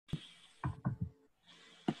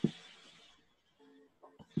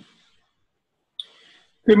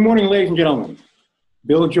Good morning, ladies and gentlemen.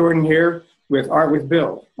 Bill Jordan here with Art with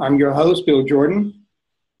Bill. I'm your host, Bill Jordan.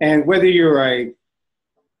 And whether you're a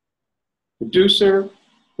producer,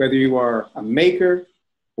 whether you are a maker,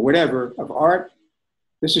 or whatever of art,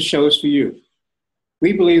 this show is for you.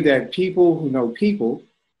 We believe that people who know people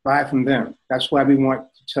buy from them. That's why we want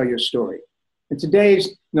to tell your story. And today's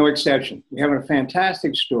no exception. We have a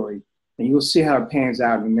fantastic story, and you'll see how it pans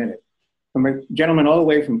out in a minute. From a gentleman all the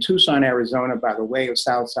way from Tucson, Arizona, by the way of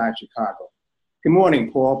Southside Chicago. Good morning,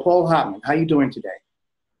 Paul. Paul Hopman, how are you doing today?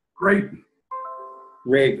 Great.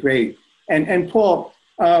 Great. And Paul,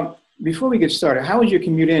 before we get started, how was your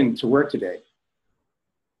commute in to work today?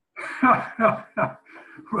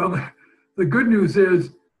 Well, the good news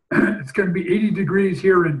is it's going to be 80 degrees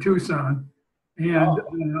here in Tucson, and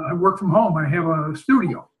I work from home. I have a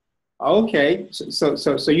studio. Okay,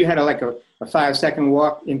 so you had a 5-second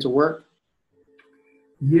walk into work?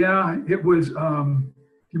 Yeah, it was,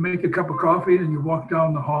 you make a cup of coffee and you walk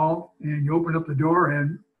down the hall and you open up the door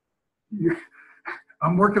and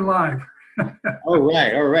I'm working live. All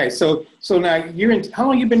right. So now how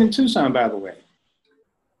long have you been in Tucson, by the way?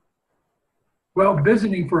 Well,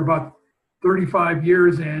 visiting for about 35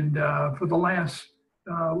 years, and for the last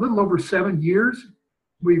little over 7 years,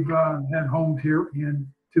 we've had homes here in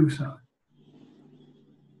Tucson.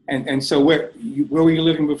 And so where were you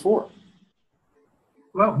living before?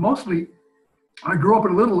 Well, mostly, I grew up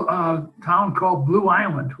in a little town called Blue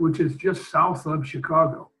Island, which is just south of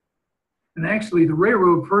Chicago. And actually, the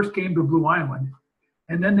railroad first came to Blue Island,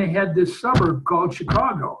 and then they had this suburb called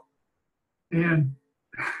Chicago. And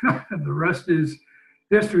the rest is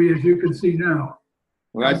history, as you can see now.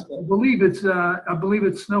 Well, I believe it's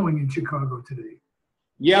snowing in Chicago today.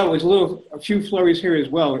 Yeah, it was a few flurries here as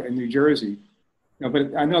well in New Jersey.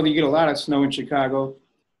 But I know that you get a lot of snow in Chicago.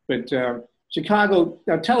 But Chicago,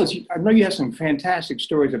 now tell us, I know you have some fantastic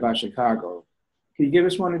stories about Chicago. Can you give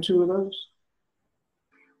us one or two of those?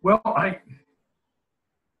 Well, I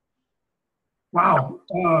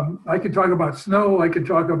could talk about snow. I could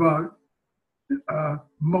talk about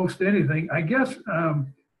most anything. I guess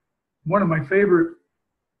one of my favorite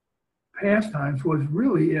pastimes was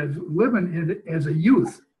really as living as a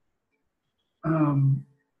youth. When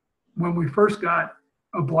we first got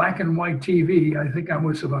a black and white TV, I think I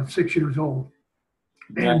was about 6 years old.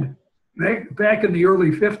 And back in the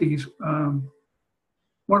early 50s,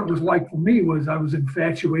 what it was like for me was I was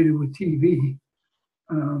infatuated with TV.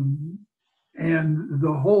 And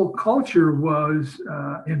the whole culture was,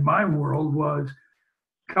 in my world, was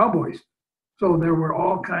cowboys. So there were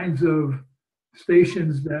all kinds of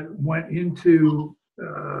stations that went into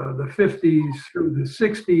the 50s through the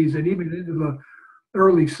 60s and even into the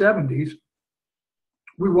early 70s.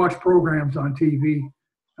 We watched programs on TV,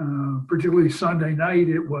 particularly Sunday night.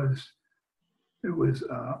 It was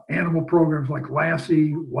animal programs like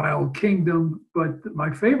Lassie, Wild Kingdom, but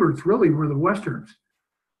my favorites really were the Westerns,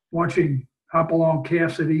 watching Hopalong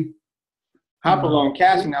Cassidy. Hopalong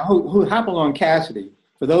Cassidy. Now, who Hopalong Cassidy,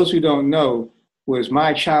 for those who don't know, was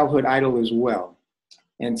my childhood idol as well.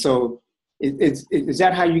 And so is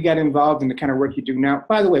that how you got involved in the kind of work you do now?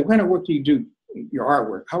 By the way, what kind of work do you do, your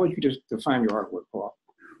artwork? How would you just define your artwork, Paul?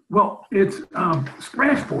 Well, it's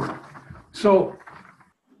scratch board. So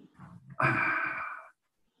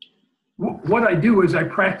what I do is I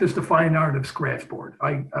practice the fine art of scratch board.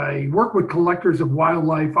 I work with collectors of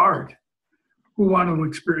wildlife art who want to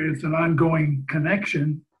experience an ongoing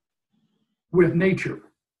connection with nature.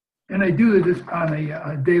 And I do this on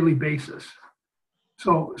a daily basis.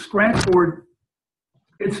 So scratch board,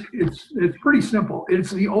 it's pretty simple.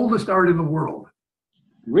 It's the oldest art in the world.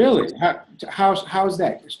 Really? How's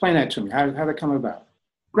that? Explain that to me. How did that come about?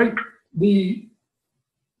 Great. Do you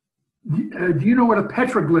know what a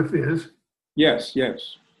petroglyph is? Yes.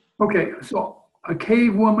 Okay, so a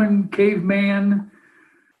cave woman, caveman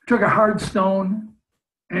took a hard stone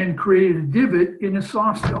and created a divot in a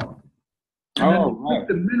soft stone. And then took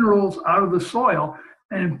the minerals out of the soil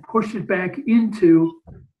and pushed it back into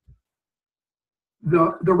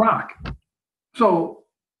the rock. So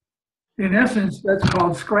in essence, that's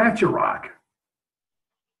called scratch-a-rock.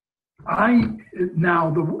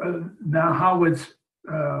 Now how it's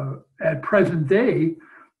at present day,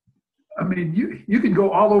 I mean, you can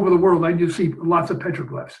go all over the world and you see lots of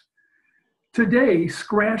petroglyphs. Today,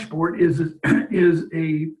 scratchboard is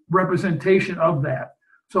a representation of that.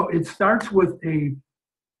 So it starts with a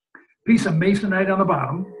piece of masonite on the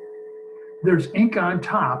bottom. There's ink on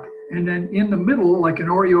top, and then in the middle, like an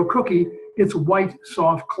Oreo cookie, it's white,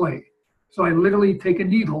 soft clay. So I literally take a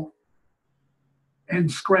needle and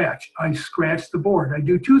scratch. I scratch the board. I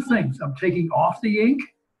do two things. I'm taking off the ink.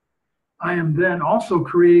 I am then also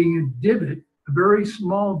creating a divot, a very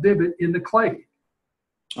small divot in the clay.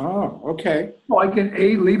 Oh, okay. So I can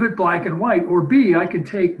A, leave it black and white, or B, I can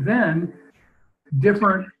take then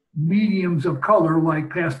different mediums of color like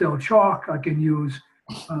pastel chalk. I can use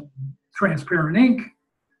transparent ink.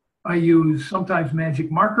 I use sometimes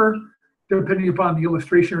magic marker, depending upon the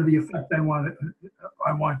illustration or the effect I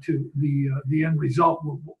want to the end result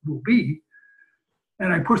will be.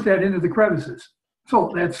 And I push that into the crevices.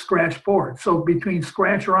 So that's scratch board. So between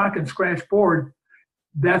scratch rock and scratch board,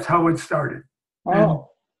 that's how it started. Oh.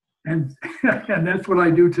 And that's what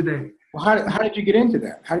I do today. Well, how did you get into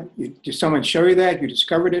that? Did someone show you that? You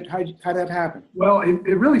discovered it? How did that happen? Well,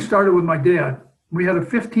 it really started with my dad. We had a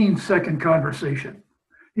 15-second conversation.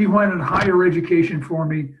 He wanted higher education for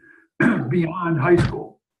me beyond high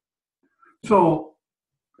school. So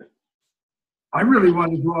I really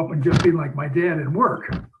wanted to grow up and just be like my dad and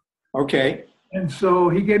work. Okay. And so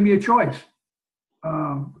he gave me a choice.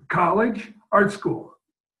 College, art school.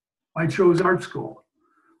 I chose art school.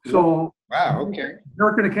 So, wow, okay.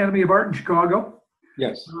 American Academy of Art in Chicago.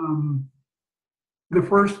 Yes. The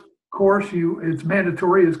first course, it's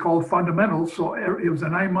mandatory, is called Fundamentals. So it was a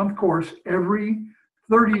 9-month course. Every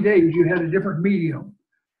 30 days, you had a different medium.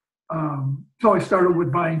 So I started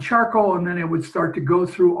with buying charcoal, and then it would start to go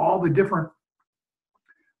through all the different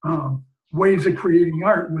ways of creating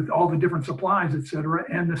art with all the different supplies, et cetera.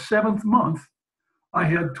 And the 7th month, I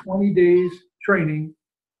had 20 days training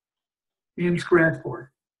in scratchboard.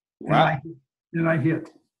 Wow. And I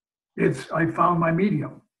hit. I found my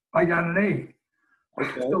medium. I got an A.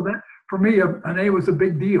 Okay. So that, for me, an A was a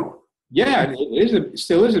big deal. Yeah, it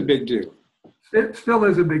still is a big deal. It still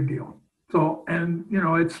is a big deal. So, and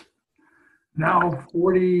it's now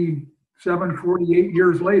 47, 48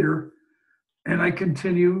 years later, and I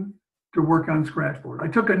continue to work on scratchboard. I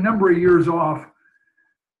took a number of years off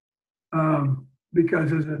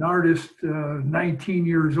because as an artist, 19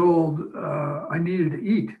 years old, I needed to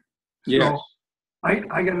eat. Yes. So I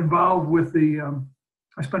got involved with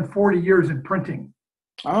I spent 40 years in printing.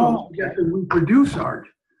 Oh, so I got to reproduce art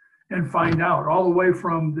and find out all the way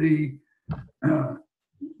from the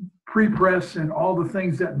pre-press and all the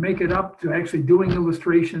things that make it up to actually doing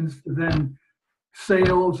illustrations to then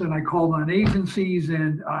sales. And I called on agencies,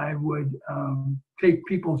 and I would take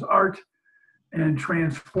people's art and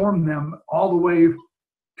transform them all the way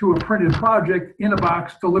to a printed project in a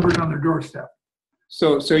box delivered on their doorstep.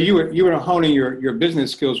 So you were honing your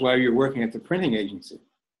business skills while you were working at the printing agency.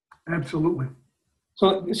 Absolutely.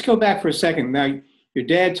 So let's go back for a second. Now, your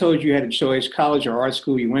dad told you had a choice, college or art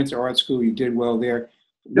school. You went to art school. You did well there.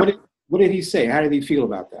 Yep. What did he say? How did he feel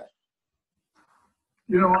about that?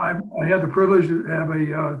 I had the privilege to have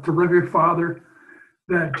a terrific father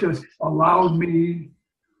that just allowed me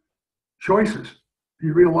choices. He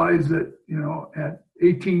realized that, at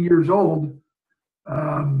 18 years old,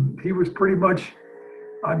 he was pretty much,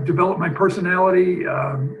 I've developed my personality.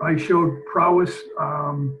 I showed prowess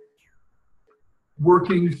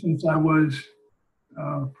working since I was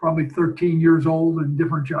probably 13 years old in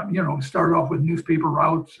different jobs, started off with newspaper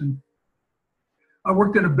routes. And I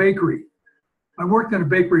worked in a bakery. I worked in a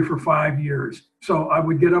bakery for 5 years. So I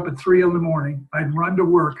would get up at 3 a.m. I'd run to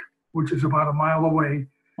work, which is about a mile away.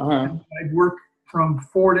 Uh-huh. I'd work from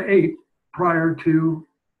 4 to 8 prior to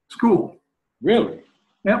school. Really?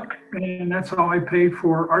 Yep. And that's how I paid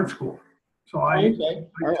for art school. So I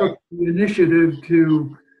took the initiative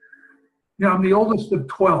to, I'm the oldest of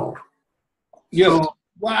 12. Yes. So,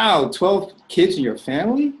 wow, 12 kids in your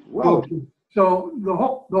family? Whoa. So the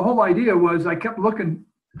whole idea was I kept looking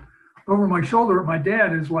over my shoulder at my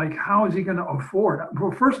dad is like, how is he going to afford?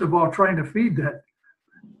 Well, first of all, trying to feed that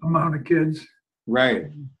amount of kids. Right.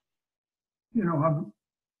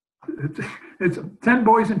 It's 10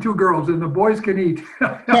 boys and 2 girls, and the boys can eat.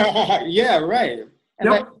 Yeah, right.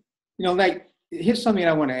 And Yep. here's something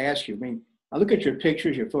I want to ask you. I mean, I look at your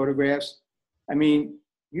pictures, your photographs. I mean,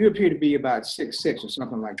 you appear to be about 6'6" or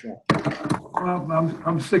something like that. Well,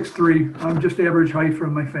 I'm 6'3". I'm just average height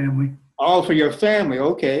from my family. Oh, for your family.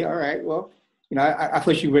 Okay. All right. Well, I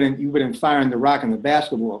thought you were in firing the rock in the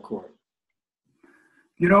basketball court.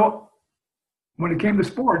 When it came to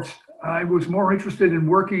sports, I was more interested in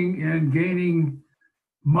working and gaining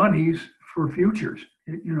monies for futures.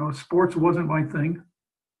 Sports wasn't my thing.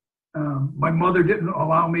 My mother didn't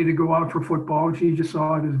allow me to go out for football. She just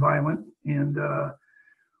saw it as violent and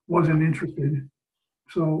wasn't interested.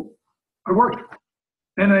 So I worked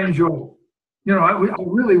and I enjoyed it. I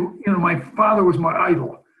really, my father was my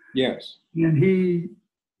idol. Yes. And he,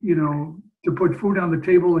 to put food on the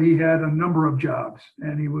table, he had a number of jobs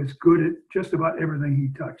and he was good at just about everything he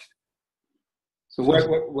touched. So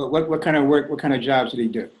what kind of work, what kind of jobs did he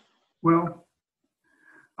do? Well,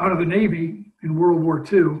 out of the Navy in World War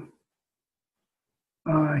II,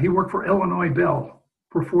 he worked for Illinois Bell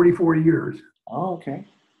for 44 years. Oh, okay.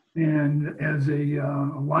 And as a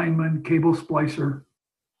lineman, cable splicer,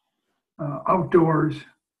 outdoors,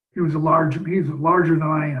 he's larger than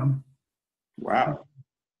I am. Wow.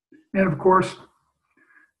 And of course,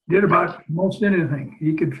 did about most anything.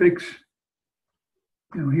 He could fix,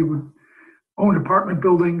 he would own apartment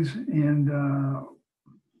buildings, and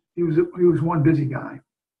he was one busy guy.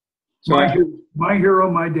 So my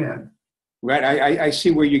hero, my dad. Right. I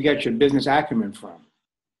see where you get your business acumen from.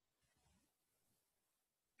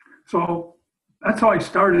 So that's how I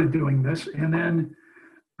started doing this. And then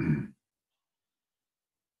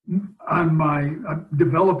I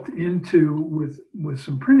developed into with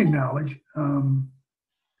some printing knowledge.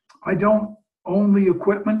 I don't own the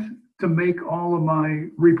equipment to make all of my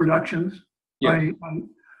reproductions. Yeah.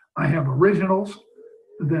 I have originals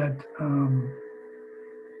that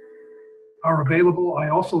are available. I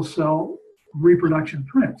also sell reproduction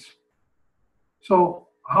prints. So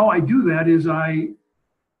how I do that is I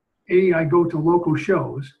go to local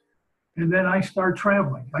shows, and then I start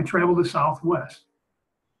traveling. I travel the Southwest.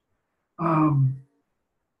 On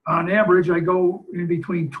average, I go in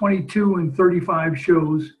between 22 and 35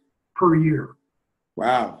 shows per year.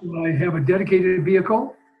 Wow. I have a dedicated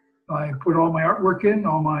vehicle. I put all my artwork in,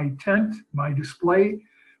 all my tent, my display.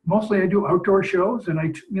 Mostly I do outdoor shows, and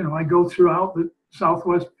I go throughout the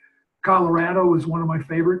Southwest. Colorado is one of my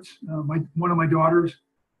favorites. One of my daughters,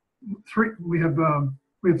 we have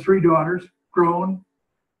 3 daughters, grown,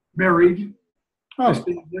 married,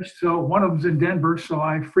 established. So one of them's in Denver, so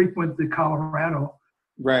I frequent the Colorado.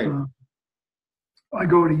 Right. I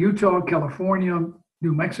go to Utah, California,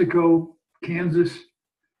 New Mexico, Kansas,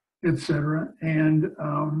 etc., and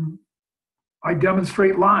I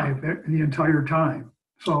demonstrate live the entire time.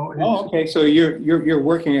 So. Okay. So you're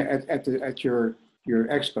working at your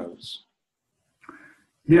expos.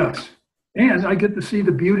 Yes, and I get to see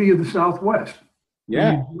the beauty of the Southwest.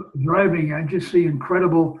 Yeah. Driving, I just see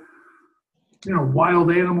incredible,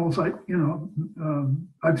 wild animals.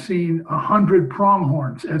 I've seen 100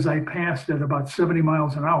 pronghorns as I passed at about 70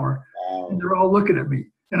 miles an hour. Wow. And they're all looking at me.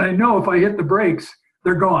 And I know if I hit the brakes,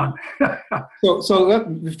 they're gone.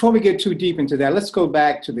 Before we get too deep into that, let's go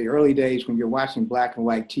back to the early days when you're watching black and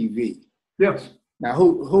white TV. Yes. Now,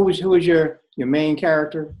 who was your main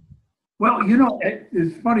character? Well,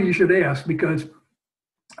 it's funny you should ask, because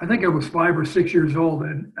I think I was 5 or 6 years old,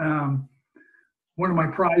 and one of my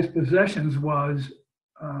prized possessions was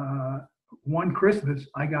one Christmas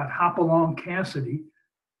I got Hopalong Cassidy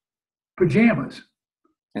pajamas.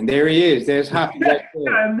 And there he is. There's Hoppy. Right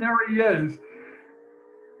there. And there he is.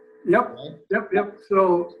 Yep. Yep.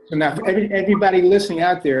 So now, for everybody listening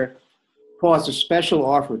out there, Paul has a special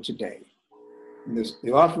offer today.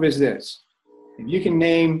 The offer is this: if you can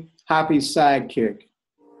name Hoppy's sidekick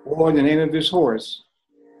or the name of his horse,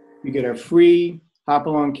 you get a free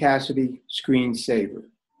Hopalong Cassidy screensaver.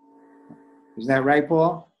 Isn't that right,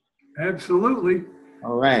 Paul? Absolutely.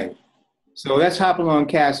 All right. So that's Hopalong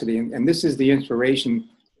Cassidy, and this is the inspiration,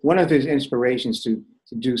 one of his inspirations to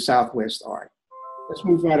do Southwest art. Let's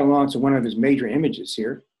move right along to one of his major images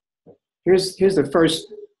here. Here's the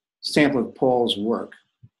first sample of Paul's work.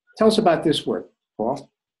 Tell us about this work, Paul.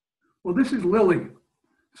 Well, this is Lily.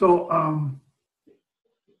 So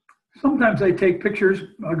sometimes I take pictures.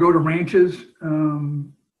 I'll go to ranches,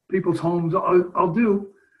 people's homes. I'll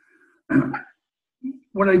do,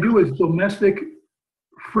 what I do is domestic,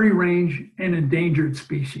 free range, and endangered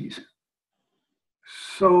species.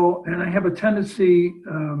 So, and I have a tendency,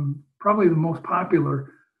 probably the most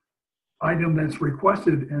popular item that's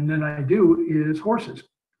requested, and then I do, is horses.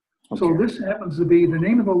 Okay. So this happens to be, the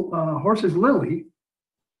name of the horse is Lily.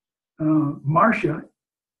 Marcia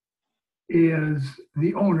is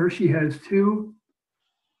the owner. She has 2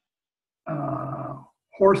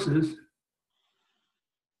 horses,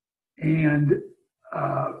 and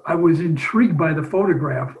I was intrigued by the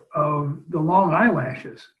photograph of the long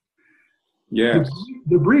eyelashes. Yes.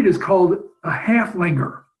 The breed is called a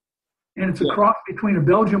Halflinger, and it's a cross between a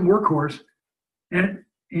Belgian workhorse and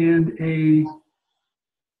a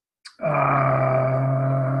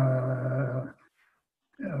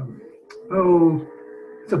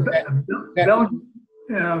it's a Belgian.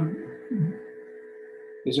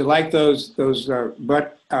 Is it like those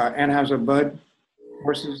Anheuser Bud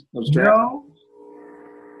horses? Those no.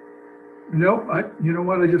 Nope. You know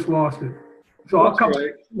what? I just lost it. So I'll come.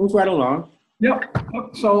 Move right along. Yep.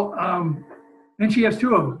 So, and she has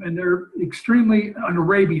 2 of them, and they're extremely an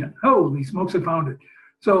Arabian. Holy smokes, I found it.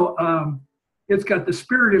 So, it's got the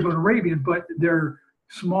spirit of an Arabian, but they're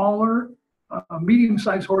smaller,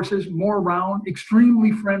 medium-sized horses, more round,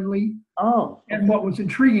 extremely friendly. Oh. And what was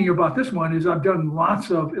intriguing about this one is I've done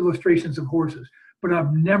lots of illustrations of horses, but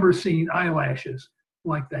I've never seen eyelashes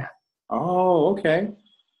like that. Oh, okay.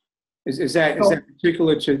 Is that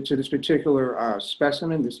particular to this particular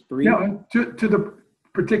specimen, this breed? Yeah, to the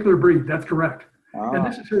particular breed. That's correct. Ah. And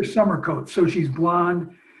this is her summer coat. So she's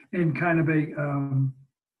blonde and kind of a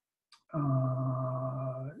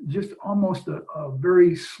just almost a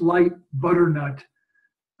very slight butternut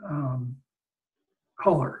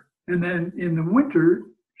color. And then in the winter,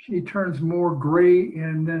 she turns more gray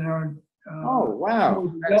and then oh,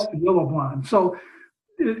 wow. Yellow blonde. So,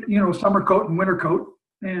 summer coat and winter coat.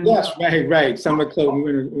 And, yes, right. Summer coat and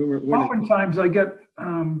winter. Oftentimes I get,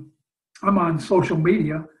 I'm on social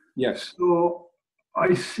media. Yes. So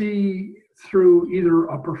I see through either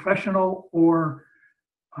a professional or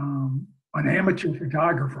an amateur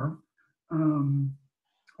photographer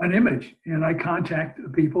an image, and I contact the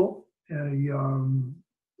people,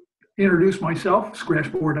 introduce myself,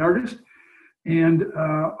 scratchboard artist, and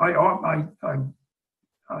I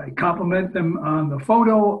compliment them on the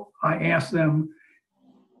photo. I ask them,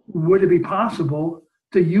 would it be possible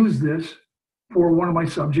to use this for one of my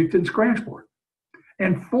subjects in scratchboard?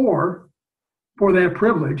 And for that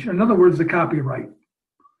privilege, in other words, the copyright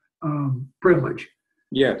privilege.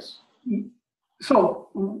 Yes. So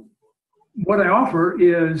what I offer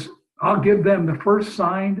is I'll give them the first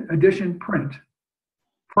signed edition print,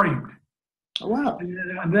 framed. Oh, wow.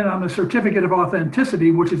 And then on the certificate of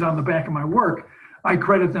authenticity, which is on the back of my work, I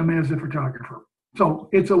credit them as a photographer. So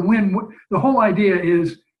it's a win. The whole idea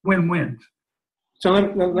is win-wins. So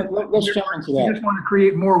let's jump into that. I just want to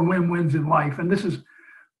create more win-wins in life. And this is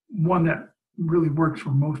one that really works for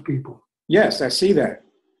most people. Yes, I see that.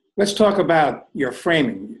 Let's talk about your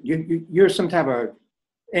framing. You're some type of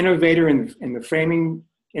innovator in the framing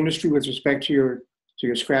industry with respect to your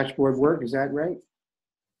scratchboard work. Is that right?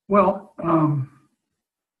 Well,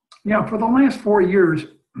 yeah, for the last 4 years,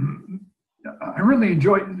 I really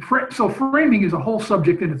enjoy it. So framing is a whole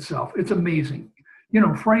subject in itself. It's amazing.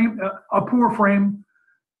 A poor frame,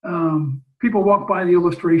 people walk by the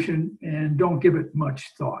illustration and don't give it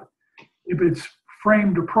much thought. If it's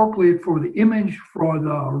framed appropriate for the image, for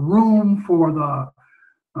the room, for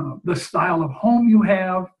the style of home you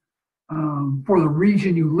have, for the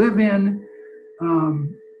region you live in,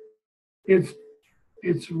 it's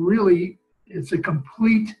a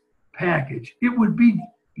complete package. It would be,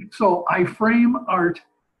 so I frame art,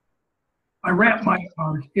 I wrap my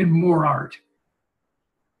art in more art.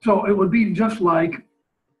 So it would be just like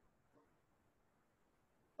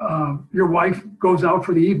your wife goes out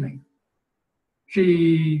for the evening.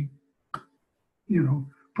 She,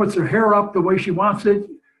 puts her hair up the way she wants it.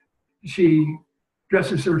 She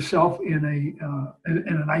dresses herself in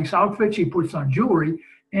a nice outfit. She puts on jewelry,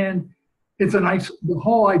 and the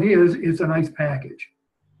whole idea is it's a nice package.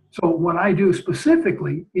 So what I do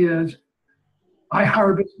specifically is I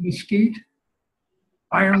harvest mesquite,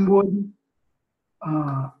 ironwood,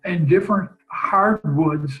 and different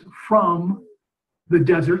hardwoods from the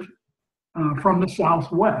desert, from the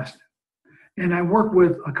Southwest. And I work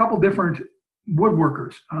with a couple different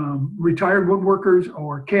woodworkers, retired woodworkers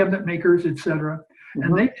or cabinet makers, etc.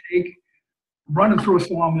 Mm-hmm. And they run it through a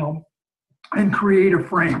sawmill and create a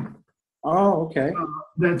frame. Oh, okay.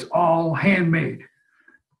 That's all handmade.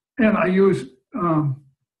 And I use,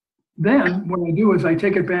 then what I do is I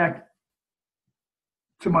take it back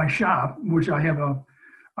to my shop, which I have a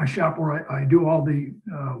shop where I do all the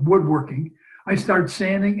woodworking. I start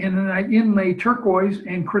sanding, and then I inlay turquoise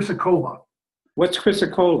and chrysocolla. What's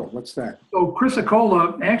chrysocolla? What's that? So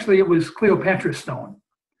chrysocolla, actually it was Cleopatra stone.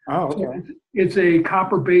 Oh, okay. So it's a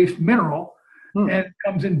copper-based mineral, and it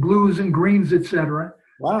comes in blues and greens, etc.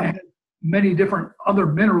 Wow. And many different other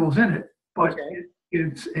minerals in it, but okay.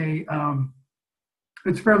 It's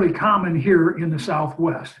fairly common here in the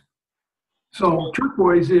Southwest. So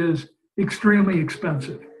turquoise is extremely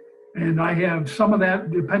expensive, and I have some of that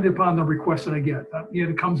depending upon the request that I get.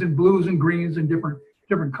 It comes in blues and greens and different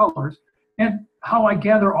colors. And how I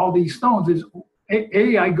gather all these stones is,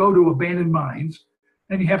 I go to abandoned mines,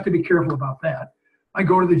 and you have to be careful about that. I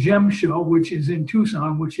go to the Gem Show, which is in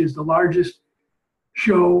Tucson, which is the largest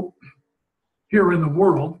show here in the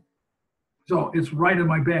world. So it's right in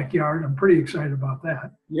my backyard. I'm pretty excited about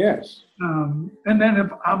that. Yes. And then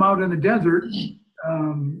if I'm out in the desert,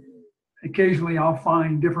 occasionally I'll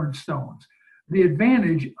find different stones. The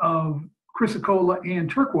advantage of chrysocolla and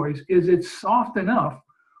turquoise is it's soft enough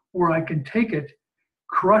where I can take it,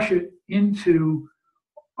 crush it into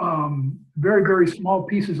very, very small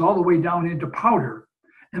pieces all the way down into powder.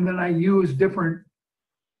 And then I use different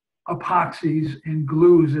epoxies and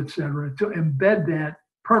glues, etc., to embed that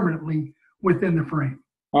permanently within the frame.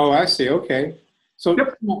 Oh, I see. Okay. So,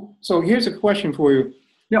 Yep. so here's a question for you.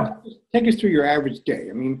 Yeah. Take us through your average day.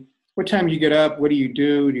 I mean, what time do you get up? What do you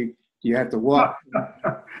do? Do you have to walk?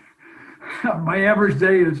 My average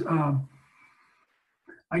day is,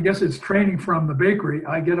 I guess it's training from the bakery.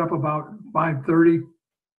 I get up about 5:30,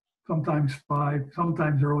 sometimes 5,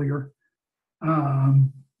 sometimes earlier.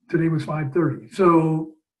 Today was 5:30.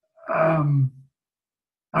 So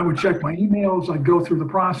I would check my emails. I'd go through the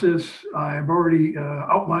process. I've already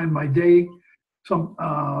outlined my day.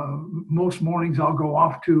 Most mornings I'll go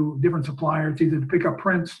off to different suppliers, either to pick up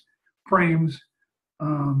prints, frames.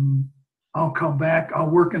 I'll come back. I'll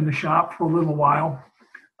work in the shop for a little while,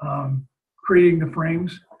 creating the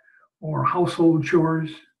frames or household chores.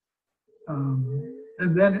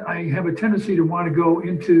 And then I have a tendency to want to go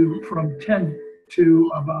into from 10 to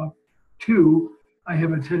about 2. I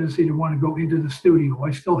have a tendency to want to go into the studio.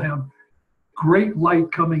 I still have great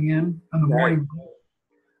light coming in the morning.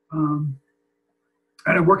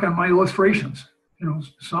 And I work on my illustrations. You know,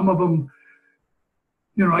 some of them,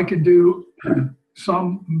 you know, I can do.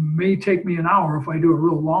 Some may take me an hour if I do a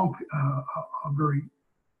real long, a very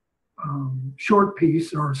short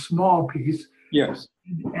piece or a small piece. Yes.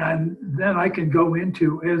 And then I can go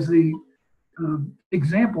into, as the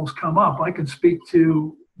examples come up, I can speak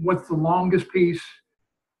to what's the longest piece,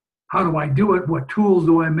 how do I do it, what tools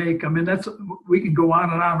do I make? I mean, we can go on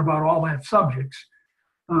and on about all that subjects.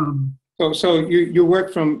 So you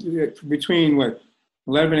work from between what,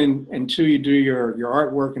 11 and 2, you do your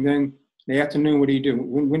artwork, and then in the afternoon, what do you do?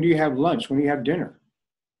 When do you have lunch? When do you have dinner?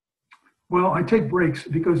 Well, I take breaks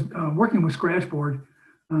because working with scratchboard,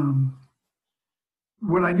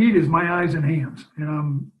 what I need is my eyes and hands, and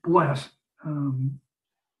I'm blessed.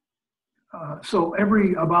 So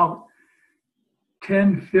every about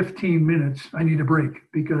 10, 15 minutes, I need a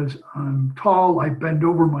break because I'm tall, I bend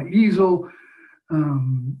over my easel,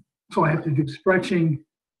 so I have to do stretching,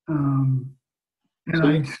 and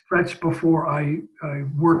I stretch before I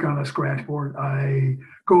work on a scratchboard. I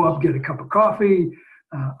go up, get a cup of coffee,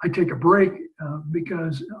 I take a break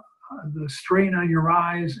because the strain on your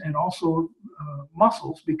eyes and also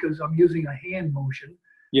muscles, because I'm using a hand motion.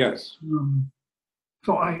 Yes.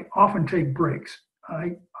 So I often take breaks.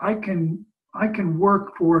 I can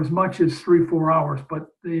work for as much as 3-4 hours, but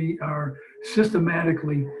they are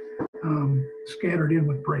systematically scattered in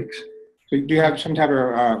with breaks. So do you have some type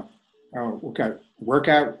of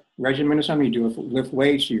workout regimen or something? You do lift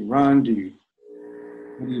weights? You run? What do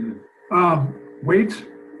you do? Weights,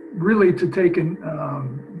 really to take in.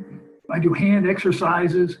 I do hand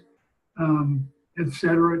exercises,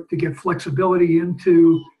 etc., to get flexibility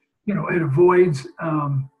into. You know, it avoids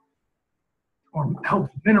or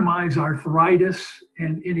helps minimize arthritis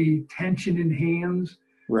and any tension in hands.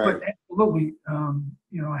 Right. But absolutely,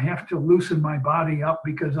 you know, I have to loosen my body up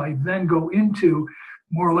because I then go into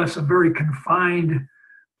more or less a very confined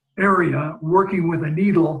area working with a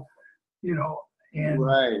needle, you know, and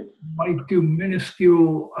right. Might do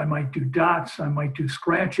minuscule, I might do dots, I might do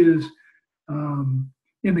scratches.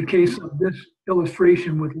 In the case of this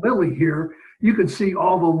illustration with Lily here, you could see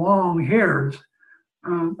all the long hairs.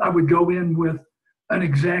 I would go in with an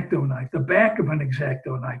X-Acto knife, the back of an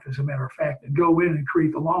X-Acto knife, as a matter of fact, and go in and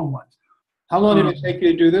create the long ones. How long did it take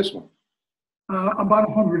you to do this one? About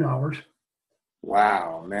 100 hours.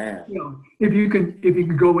 Wow, man. You know, if you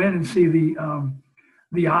can go in and see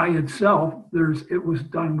the eye itself, it was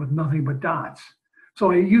done with nothing but dots.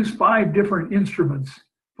 So I used 5 different instruments,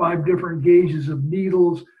 5 different gauges of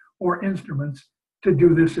needles or instruments to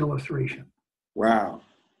do this illustration. Wow.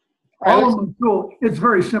 All of my tools, it's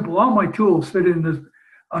very simple. All my tools fit in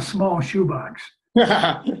a small shoebox.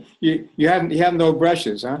 you have no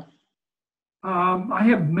brushes, huh? I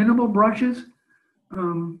have minimal brushes.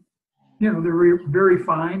 You know, they're very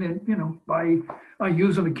fine, and you know, I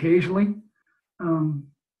use them occasionally.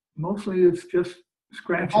 Mostly, it's just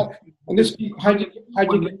scratching. And this, how'd you get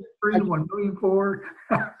 1,000,004.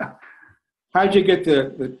 How'd you get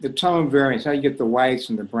the tone variance? How'd you get the whites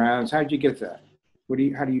and the browns? How'd you get that?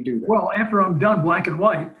 How do you do that? Well, after I'm done black and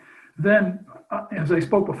white, then as I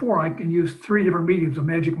spoke before, I can use 3 different mediums of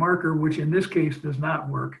magic marker, which in this case does not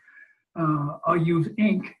work. I'll use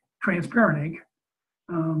ink, transparent ink.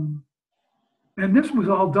 And this was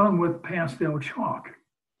all done with pastel chalk.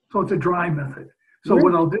 So it's a dry method. So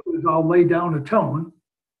what I'll do is I'll lay down a tone.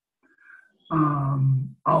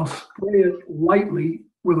 I'll spray it lightly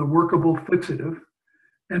with a workable fixative.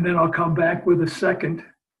 And then I'll come back with a second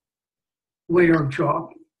layer of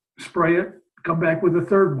chalk. spray it, come back with a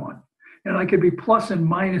third one. And I could be plus and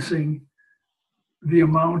minusing the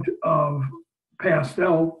amount of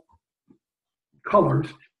pastel colors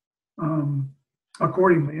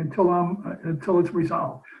accordingly until it's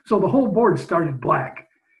resolved. So the whole board started black.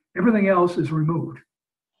 Everything else is removed.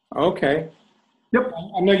 Okay. Yep.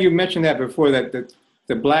 I know you mentioned that before, that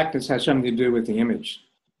the blackness has something to do with the image.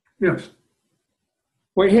 Yes.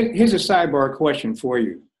 Well, here's a sidebar question for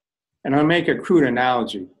you. And I'll make a crude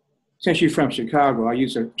analogy. Since you're from Chicago, I'll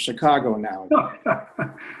use a Chicago analogy.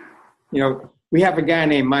 You know, we have a guy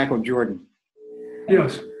named Michael Jordan.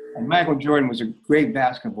 Yes. And Michael Jordan was a great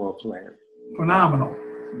basketball player. Phenomenal.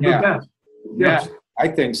 Yeah. The best. Yes. Yeah, I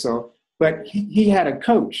think so. But he had a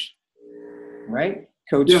coach, right?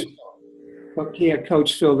 Coach. Yes. He had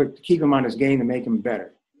Coach Phil to keep him on his game to make him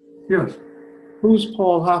better. Yes. Who's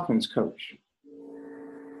Paul Hoffman's coach?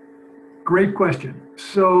 Great question.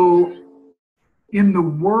 So in the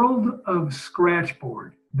world of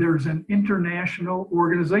scratchboard, there's an international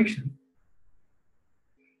organization.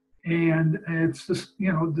 And it's just,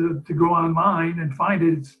 you know, to go online and find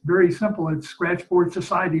it, it's very simple. It's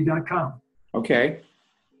scratchboardsociety.com. Okay.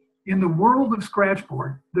 In the world of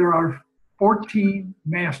scratchboard, there are 14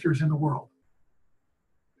 masters in the world.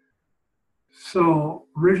 So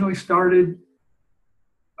originally started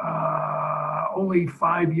only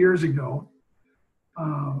 5 years ago.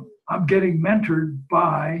 I'm getting mentored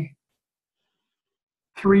by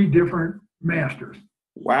 3 different masters.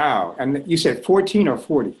 Wow. And you said 14 or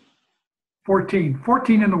 40?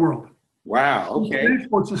 14 in the world. Wow. Okay. The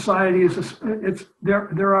Scratchboard Society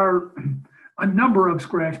there are a number of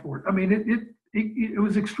scratchboard. I mean,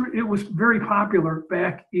 it was very popular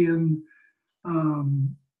back in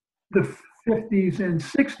the 50s and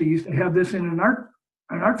 60s to have this in an art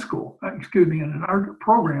school. In an art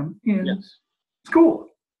program in Yes. school.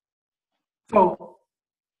 So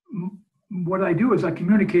what I do is I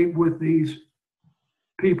communicate with these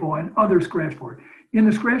people and other scratchboard. In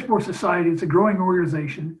the Scratchboard Society, it's a growing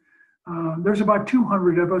organization. There's about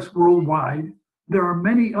 200 of us worldwide. There are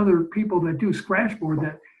many other people that do scratchboard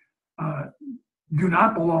that do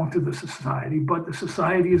not belong to the society, but the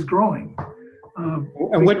society is growing.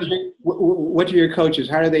 And what do your coaches,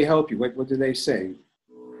 how do they help you? What do they say?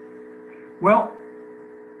 Well,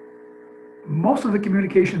 most of the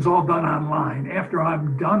communication is all done online. After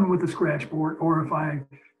I'm done with the scratchboard, or if I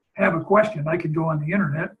have a question, I can go on the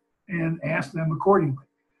internet and ask them accordingly.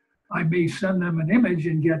 I may send them an image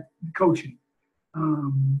and get coaching.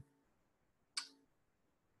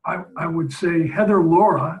 I would say Heather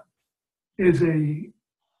Laura is a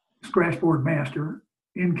scratchboard master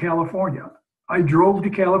in California. I drove to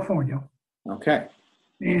California. Okay.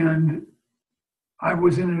 And I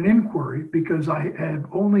was in an inquiry because I had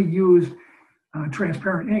only used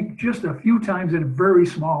transparent ink just a few times in a very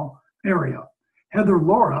small area. Heather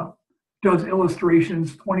Laura does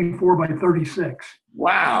illustrations 24 by 36.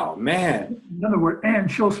 Wow, man. In other words, and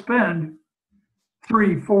she'll spend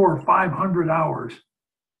 300, 400, 500 hours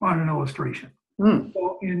on an illustration.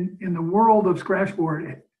 So in the world of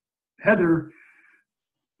scratchboard, Heather,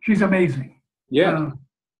 she's amazing. Yeah.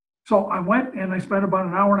 So I went and I spent about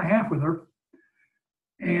an hour and a half with her,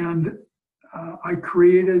 and I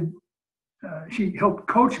created. She helped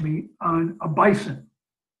coach me on a bison,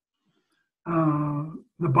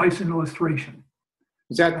 the bison illustration.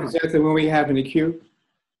 Is that the one we have in the queue?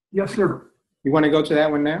 Yes, sir. You want to go to that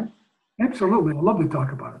one now? Absolutely. I'd love to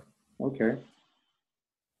talk about it. Okay.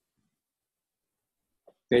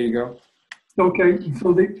 There you go. Okay.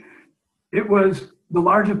 So it was the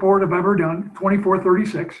largest board I've ever done,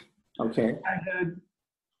 2436. Okay. I had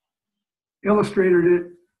illustrated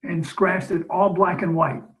it and scratched it all black and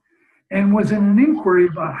white, and was in an inquiry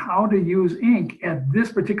about how to use ink at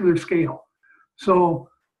this particular scale. So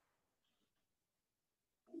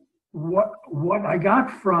what I got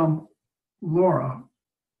from Laura,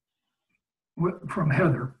 from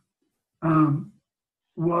Heather,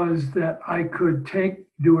 was that I could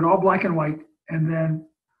do it all black and white, and then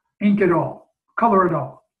ink it all, color it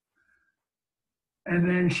all. And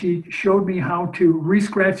then she showed me how to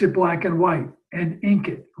re-scratch it black and white and ink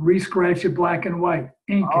it, re-scratch it black and white,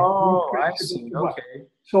 ink it. Oh, I see. Okay.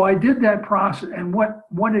 So I did that process, and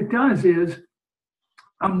what it does is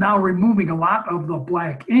I'm now removing a lot of the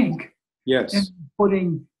black ink. Yes. And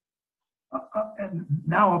putting, and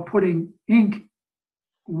now I'm putting ink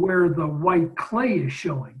where the white clay is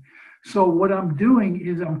showing. So what I'm doing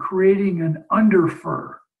is I'm creating an under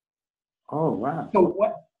fur. Oh, wow. So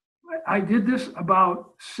what I did this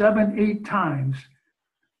about 7, 8 times.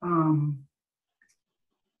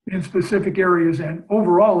 in specific areas. And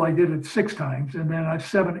overall, I did it 6 times. And then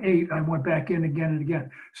 7, 8, I went back in again and again.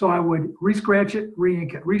 So I would re-scratch it,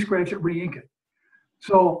 re-ink it, re-scratch it, re-ink it.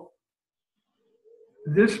 So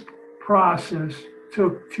this process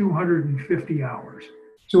took 250 hours.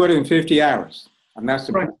 250 hours. I'm not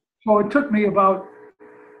surprised. Right. So it took me about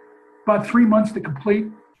 3 months to complete.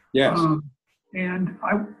 Yes. And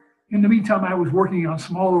in the meantime, I was working on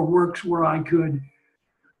smaller works where I could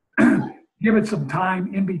give it some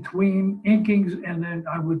time in between inkings, and then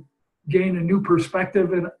I would gain a new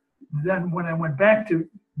perspective. And then when I went back to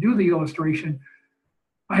do the illustration,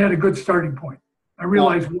 I had a good starting point. I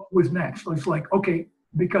realized what was next. It's like, okay,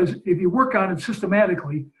 because if you work on it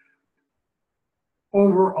systematically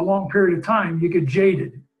over a long period of time, you get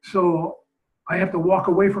jaded. So I have to walk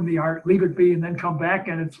away from the art, leave it be, and then come back,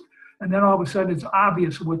 and then all of a sudden it's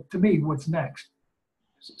obvious to me what's next.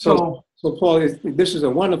 So Paul, this is a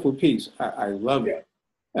wonderful piece. I love it.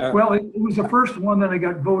 Well, it was the first one that I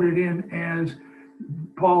got voted in as,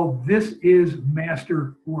 Paul, this is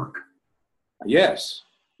master work. Yes,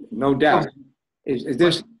 no doubt. Is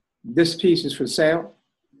this piece is for sale?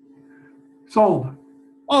 Sold.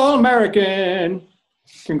 All American.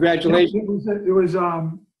 Congratulations. It was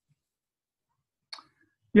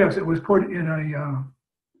yes, it was put in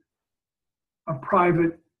a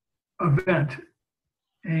private event,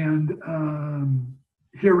 and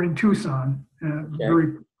here in Tucson,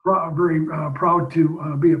 very proud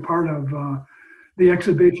to be a part of the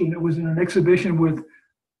exhibition. It was in an exhibition with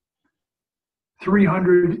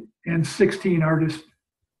 316 artists,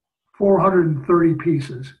 430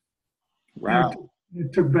 pieces. Wow.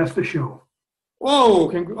 It took best of show. Whoa,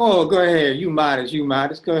 go ahead. You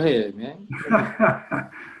modest. Go ahead, man.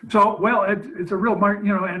 So, well, it's a real mark,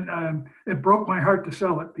 and it broke my heart to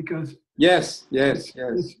sell it because yes. It's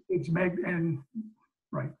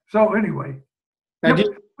right. So anyway, now,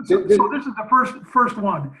 so this is the first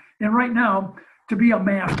one, and right now to be a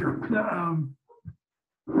master,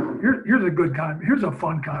 here's a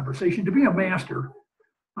fun conversation. To be a master,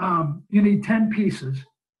 you need 10 pieces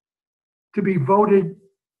to be voted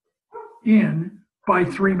in by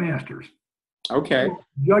 3 masters. Okay.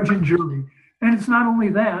 Judge and jury. And it's not only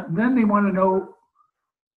that, then they want to know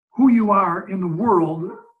who you are in the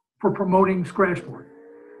world for promoting Scratchboard.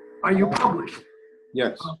 Are you published?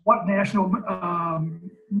 Yes. What national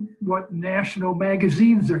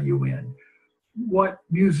magazines are you in? What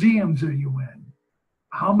museums are you in?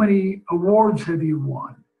 How many awards have you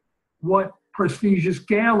won? What prestigious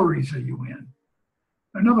galleries are you in?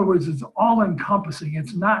 In other words, it's all encompassing.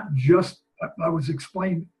 It's not just, I was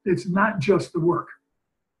explained, it's not just the work.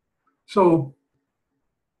 So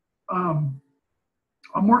I'm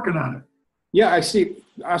working on it. Yeah, I see.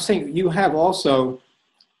 I was saying you have also,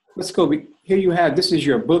 let's go, here you have, this is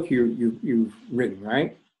your book you've written,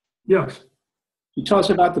 right? Yes. You tell us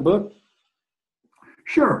about the book?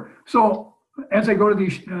 Sure. So as I go to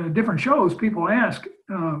these different shows, people ask,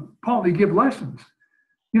 Paul, do you give lessons?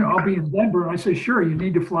 I'll be in Denver, and I say, sure, you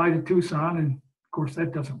need to fly to Tucson, and of course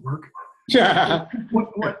that doesn't work. Yeah.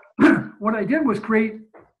 What I did was create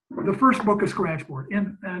the first book of Scratchboard,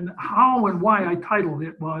 and how and why I titled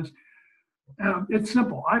it was, it's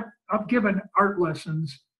simple. I've given art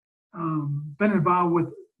lessons, been involved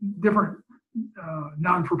with different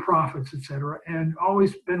non-for-profits, et cetera, and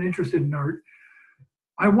always been interested in art.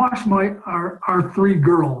 I watched our 3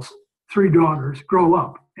 girls, 3 daughters grow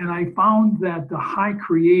up, and I found that the high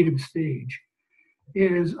creative stage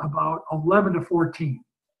is about 11 to 14.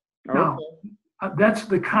 Okay. Now, that's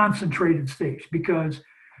the concentrated stage because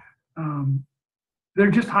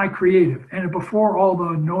they're just high creative. And before all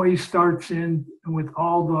the noise starts in with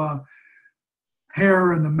all the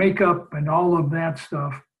hair and the makeup and all of that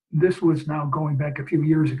stuff, this was now going back a few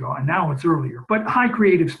years ago, and now it's earlier, but high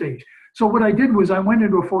creative stage. So what I did was I went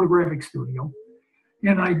into a photographic studio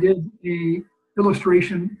and I did a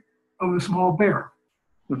illustration of a small bear.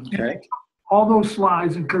 Okay. All those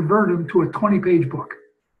slides and converted them to a 20-page book.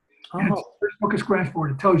 Oh. And it's the first book of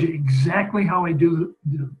Scratchboard. It tells you exactly how I do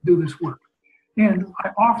this work. And I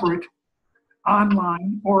offer it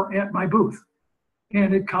online or at my booth.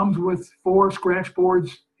 And it comes with 4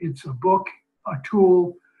 Scratchboards. It's a book, a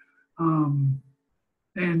tool,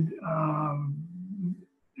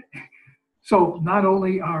 so not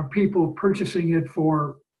only are people purchasing it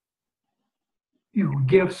for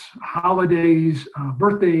gifts, holidays,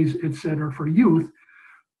 birthdays, etc., for youth,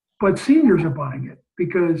 but seniors are buying it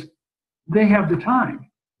because they have the time.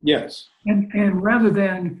 Yes. And rather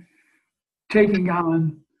than taking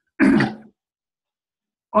on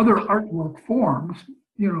other artwork forms,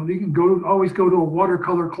 you can always go to a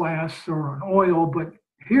watercolor class or an oil, but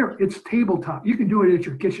Here, it's tabletop. You can do it at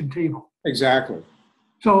your kitchen table. Exactly.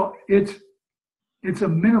 So it's a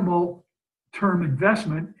minimal term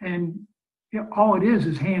investment, and all it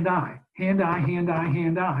is hand-eye, hand-eye, hand-eye,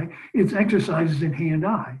 hand-eye. It's exercises in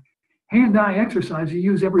hand-eye. Hand-eye exercise you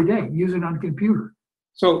use every day. Use it on the computer.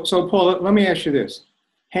 So Paul, let me ask you this.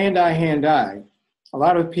 Hand-eye, hand-eye. A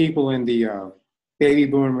lot of people in the baby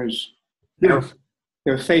boomers, Yes.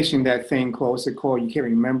 they're facing that thing called, what's it called? You can't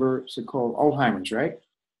remember. It's called Alzheimer's, right?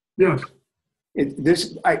 Yes.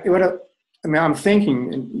 I'm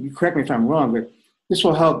thinking, and you correct me if I'm wrong, but this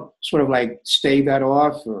will help sort of like stave that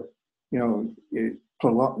off, or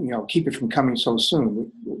keep it from coming so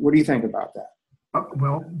soon. What do you think about that?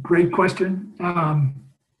 Well, great question.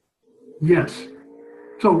 Yes.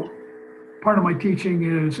 So part of my teaching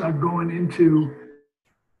is I'm going into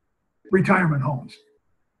retirement homes.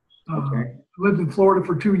 Okay. I lived in Florida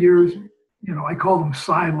for 2 years. I call them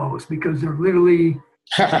silos because they're literally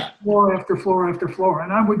floor after floor after floor.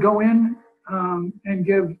 And I would go in and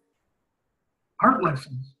give art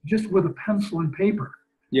lessons just with a pencil and paper.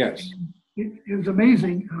 Yes. It was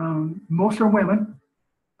amazing. Most are women,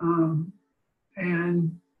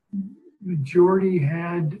 and majority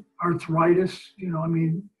had arthritis,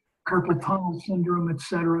 carpal tunnel syndrome,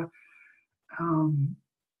 etc.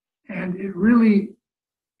 And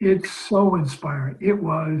it's so inspiring.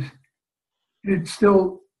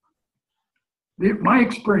 My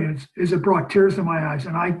experience is it brought tears to my eyes,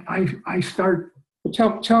 and I start.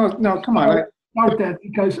 Tell us, no, come on. Start that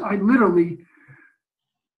because I literally,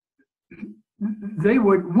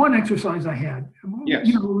 one exercise I had, yes.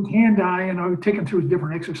 It was hand-eye, and I would take them through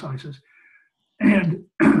different exercises. And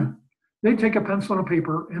they'd take a pencil and a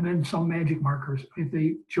paper and then some magic markers if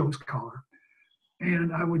they chose color.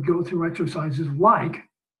 And I would go through exercises like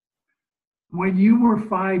when you were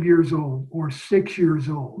 5 years old or 6 years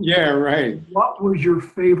old. Yeah, right. What was your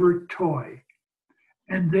favorite toy?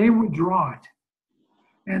 And they would draw it.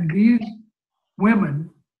 And these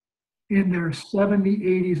women in their 70s,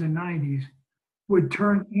 80s, and 90s would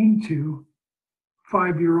turn into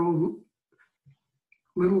 5-year-old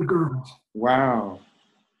little girls. Wow.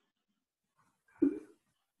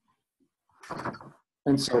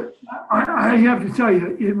 And so I have to tell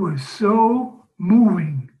you, it was so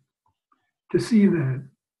moving to see that.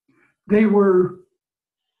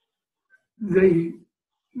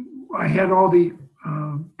 I had all the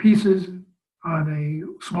pieces on a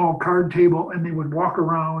small card table, and they would walk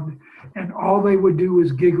around, and all they would do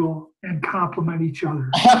is giggle and compliment each other.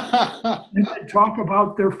 And they'd talk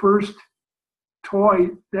about their first toy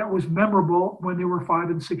that was memorable when they were 5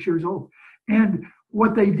 and 6 years old. And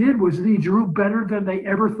what they did was they drew better than they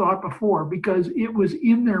ever thought before because it was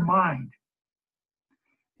in their mind.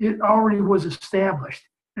 It already was established,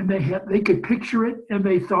 and they could picture it, and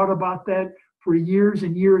they thought about that for years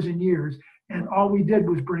and years and years. And all we did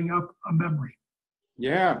was bring up a memory.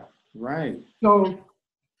 Yeah, right. So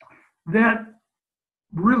that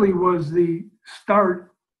really was the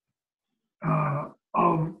start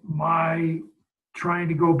of my trying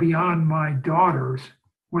to go beyond my daughters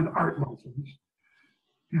with art lessons.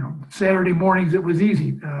 Saturday mornings, it was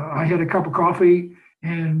easy. I had a cup of coffee,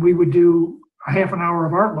 and we would do a half an hour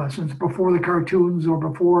of art lessons before the cartoons or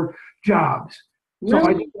before jobs. Really? So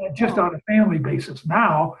I did that just on a family basis.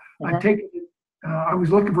 Now, I'm taking it. I was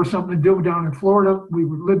looking for something to do down in Florida. We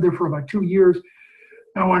lived there for about 2 years.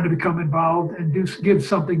 I wanted to become involved and give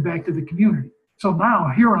something back to the community. So now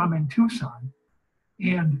here I'm in Tucson,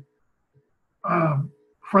 and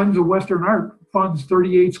Friends of Western Art funds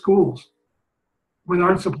 38 schools with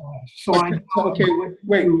art supplies. So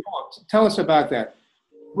wait, tell us about that.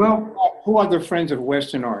 Well, who are the Friends of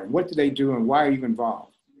Western Art? What do they do, and why are you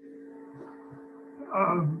involved?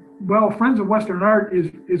 Well, Friends of Western Art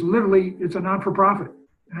is literally, it's a non-for-profit.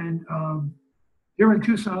 And here in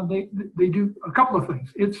Tucson, they do a couple of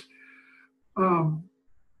things. It's,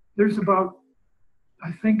 there's about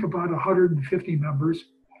 150 members.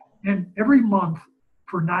 And every month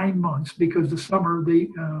for 9 months, because the summer,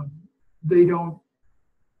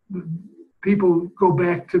 people go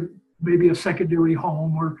back to maybe a secondary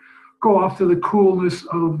home or go off to the coolness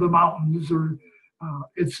of the mountains or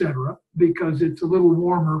etc., because it's a little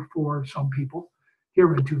warmer for some people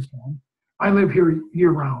here in Tucson. I live here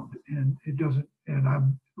year round, and I've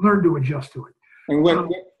learned to adjust to it.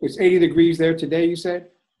 And it's 80 degrees there today, you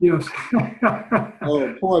said? Yes.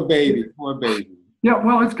 Oh, poor baby, poor baby. Yeah,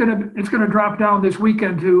 well, it's gonna drop down this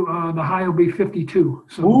weekend to the high will be 52.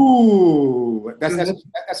 So, ooh,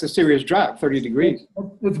 that's a serious drop, 30 degrees.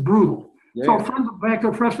 It's brutal. Yeah. So back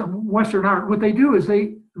to Friends of Western Art, what they do is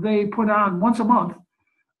they put on once a month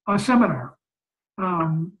a seminar,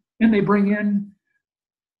 and they bring in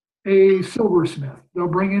a silversmith. They'll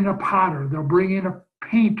bring in a potter. They'll bring in a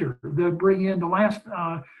painter. They'll bring in the last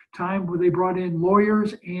time where they brought in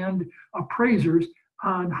lawyers and appraisers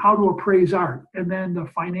on how to appraise art, and then the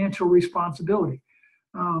financial responsibility.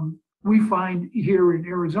 We find here in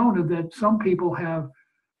Arizona that some people have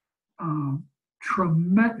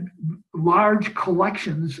tremendous large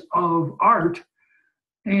collections of art,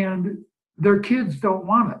 and their kids don't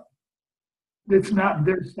want it. It's not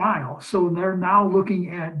their style. So they're now looking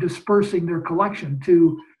at dispersing their collection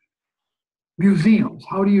to museums.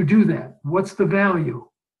 How do you do that? What's the value?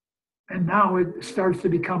 And now it starts to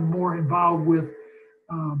become more involved with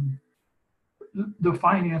the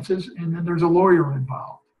finances, and then there's a lawyer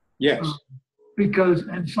involved. Yes.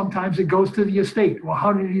 And sometimes it goes to the estate. Well,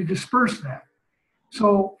 how did you disperse that?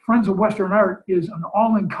 So Friends of Western Art is an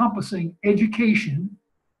all-encompassing education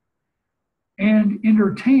and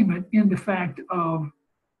entertainment in the fact of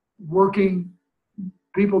working,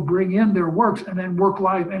 people bring in their works and then work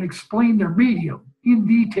live and explain their medium in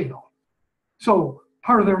detail. So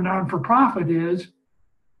part of their non-for-profit is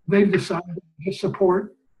they've decided to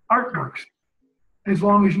support artworks as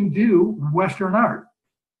long as you do Western art.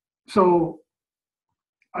 So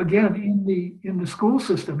again, in the school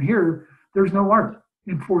system here, there's no art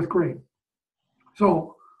in 4th grade.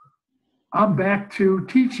 So I'm back to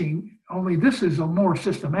teaching, only this is a more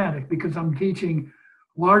systematic because I'm teaching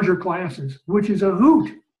larger classes, which is a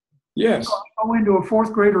hoot. Yes. So I go into a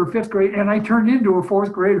 4th grade or a 5th grade and I turned into a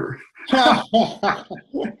 4th grader. I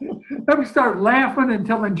would start laughing and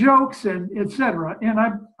telling jokes and etc. And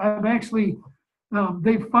I've actually,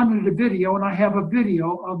 they've funded a video, and I have a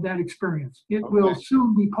video of that experience. It will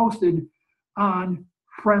soon be posted on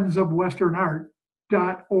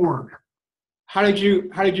friendsofwesternart.org. How did you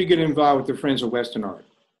get involved with the Friends of Western Art?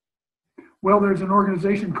 Well, there's an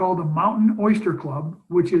organization called the Mountain Oyster Club,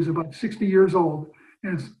 which is about 60 years old,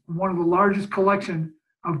 and it's one of the largest collection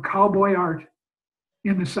of cowboy art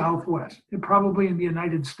in the Southwest, and probably in the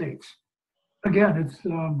United States. Again, it's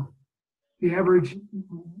the average,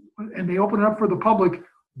 and they open it up for the public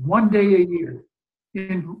one day a year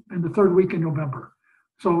in the 3rd week in November.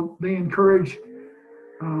 So they encourage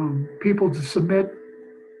people to submit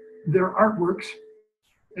their artworks,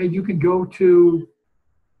 and you can go to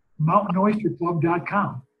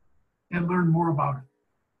mountainoysterclub.com and learn more about it.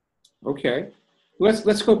 Okay.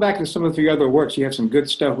 Let's go back to some of the other works. You have some good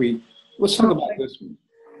stuff. Let's talk about this one.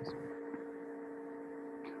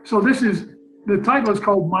 So the title is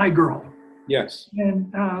called My Girl. Yes.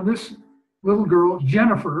 And this little girl,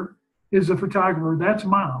 Jennifer, is a photographer. That's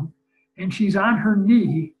Mom. And she's on her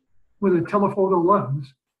knee with a telephoto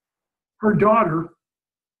lens. Her daughter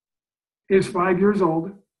is 5 years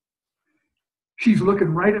old. She's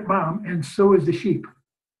looking right at Mom, and so is the sheep.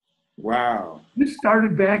 Wow. This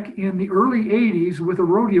started back in the early 80s with a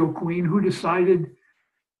rodeo queen who decided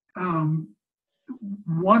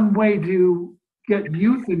one way to get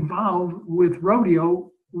youth involved with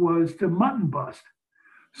rodeo was to mutton bust.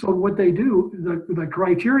 So what they do, the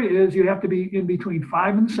criteria is you have to be in between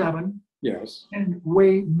 5 and 7. Yes. And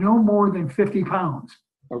weigh no more than 50 pounds.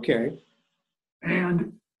 Okay.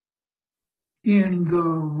 And in the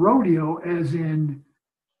rodeo, as in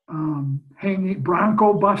hanging,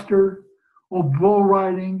 bronco buster or bull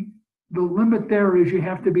riding, the limit there is you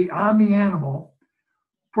have to be on the animal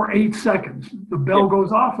for 8 seconds. The bell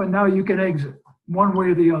goes off and now you can exit one way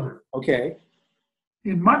or the other. Okay.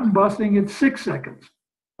 In mutton busting, it's 6 seconds.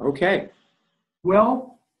 Okay.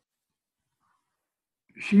 Well,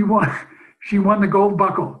 she won the gold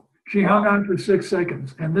buckle. She hung on for 6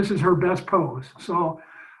 seconds, and this is her best pose. So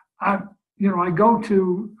I go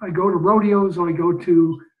to rodeos, or I go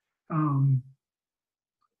to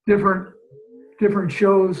different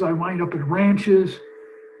shows. I wind up at ranches.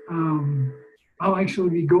 I'll actually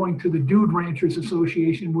be going to the Dude Ranchers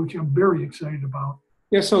Association, which I'm very excited about.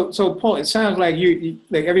 Yeah. So Paul, it sounds like you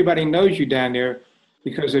like everybody knows you down there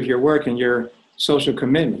because of your work and your social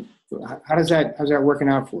commitment. How's that working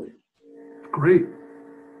out for you? Great.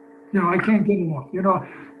 I can't get enough.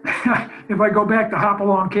 If I go back to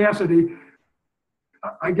Hopalong Cassidy,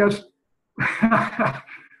 I guess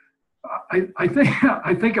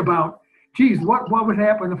I think about, geez, what would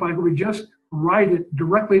happen if I would just ride it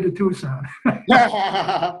directly to Tucson?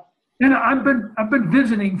 And I've been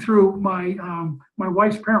visiting through my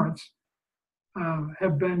wife's parents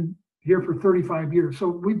have been here for 35 years. So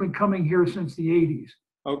we've been coming here since the 80s.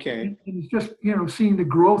 Okay. And it's just, seeing the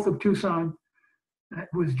growth of Tucson. It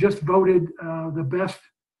was just voted the best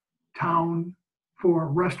town for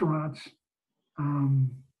restaurants.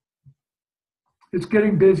 It's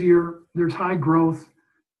getting busier. There's high growth,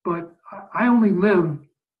 but I only live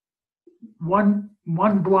one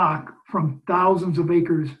one block from thousands of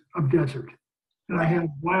acres of desert. And I have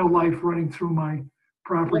wildlife running through my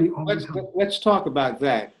property all the time. Let's talk about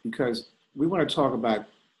that, because we want to talk about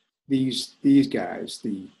these guys.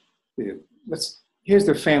 Here's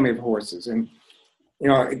the family of horses, and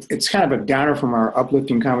it's kind of a downer from our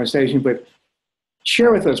uplifting conversation, but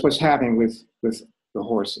share with us what's happening with the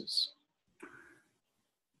horses.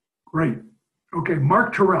 Great. Okay,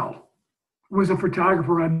 Mark Terrell was a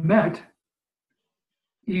photographer I met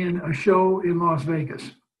in a show in Las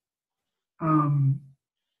Vegas.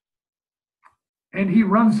 And he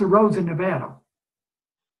runs the roads in Nevada.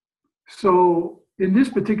 So in this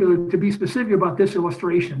particular, to be specific about this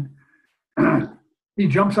illustration, he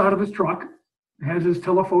jumps out of his truck, has his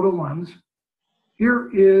telephoto lens. Here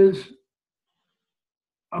is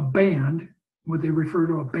a band, what they refer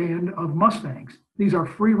to a band of Mustangs. These are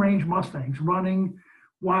free-range Mustangs running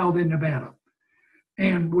wild in Nevada.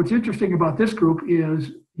 And what's interesting about this group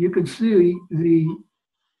is you can see the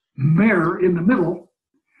mare in the middle.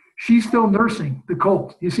 She's still nursing the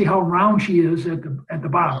colt. You see how round she is at the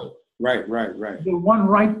bottom. Right. The one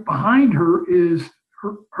right behind her is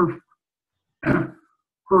her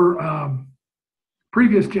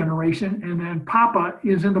previous generation, and then Papa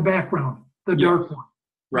is in the background, the dark one.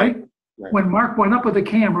 Right? When Mark went up with the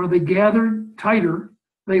camera, they gathered tighter.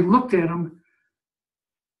 They looked at him,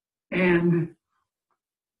 and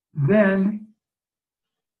then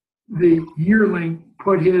the yearling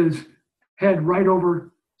put his head right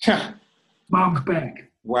over Mom's back.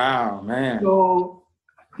 Wow, man. So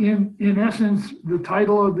in essence, the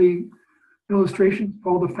title of the illustration is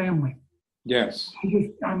called The Family. Yes.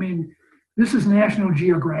 I mean, this is National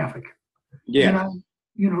Geographic. Yeah. And I'm,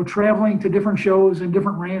 traveling to different shows and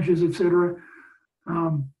different ranches, etc.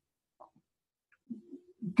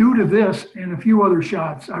 Due to this and a few other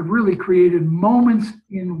shots, I've really created moments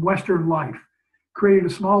in Western life. Created a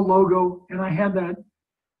small logo, and I had that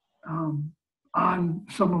on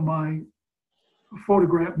some of my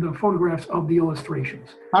photographs of the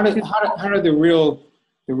illustrations. How do the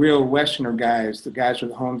real Westerner guys, the guys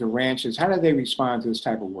with homes and ranches, how do they respond to this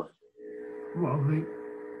type of work? Well,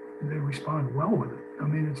 they respond well with it. I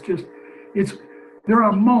mean, there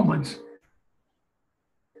are moments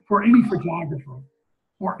for any photographer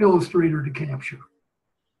or illustrator to capture.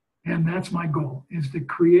 And that's my goal, is to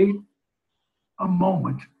create a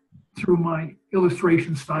moment through my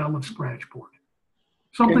illustration style of scratchboard.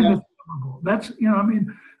 Something that's memorable. That's,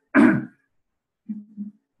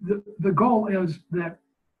 the goal is that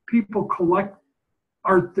people collect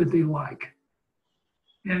art that they like.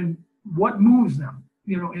 And what moves them,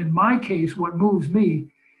 in my case, what moves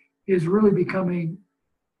me is really becoming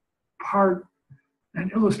part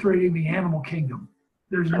and illustrating the animal kingdom.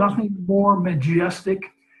 There's nothing more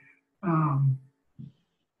majestic, and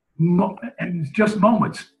it's just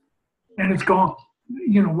moments, and it's gone.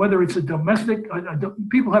 Whether it's a domestic,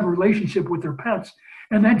 people have a relationship with their pets,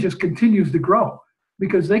 and that just continues to grow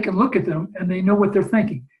because they can look at them and they know what they're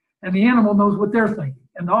thinking, and the animal knows what they're thinking,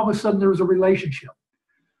 and all of a sudden there's a relationship.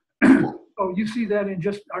 So you see that in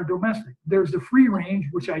just our domestic. There's the free range,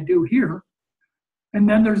 which I do here, and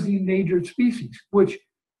then there's the endangered species, which.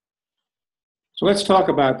 So let's talk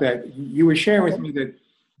about that. You were sharing with me that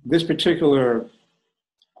this particular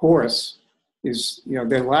horse is,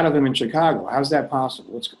 there's a lot of them in Chicago. How's that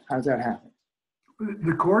possible? How does that happen?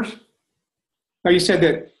 The course? No, you said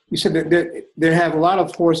that they have a lot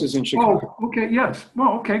of horses in Chicago. Oh, okay, yes.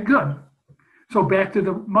 Well, okay, good. So back to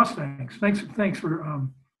the Mustangs. Thanks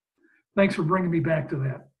for bringing me back to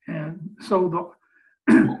that. And so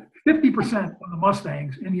the 50% of the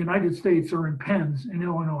Mustangs in the United States are in pens in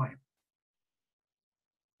Illinois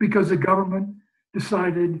because the government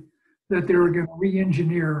decided that they were going to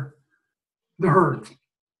re-engineer the herds.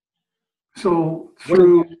 So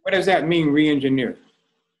what does that mean, re-engineer?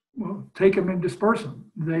 Well, take them and disperse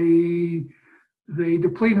them. They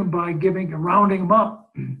deplete them by rounding them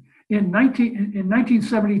up. In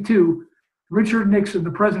 1972, Richard Nixon,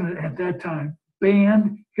 the president at that time,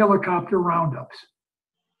 banned helicopter roundups.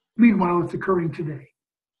 Meanwhile, it's occurring today.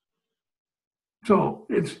 So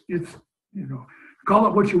it's call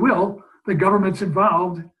it what you will, the government's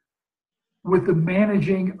involved with the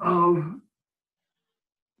managing of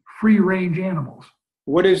free range animals.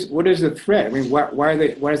 What is the threat? I mean, why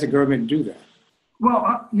does the government do that?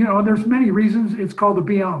 Well, there's many reasons. It's called the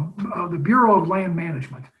BLM, the Bureau of Land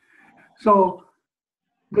Management. So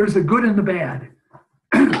there's the good and the bad.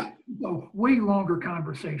 A way longer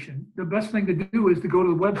conversation. The best thing to do is to go to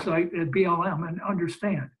the website at BLM and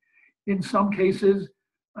understand. In some cases,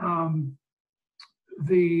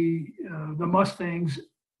 the Mustangs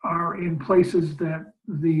are in places that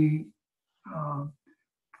the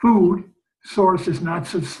food source is not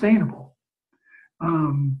sustainable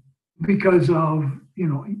because of,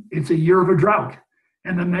 it's a year of a drought,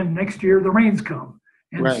 and then next year the rains come.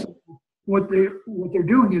 And Right. so what they're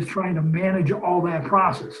doing is trying to manage all that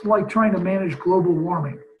process, like trying to manage global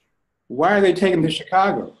warming. Why are they taking to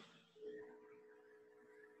Chicago?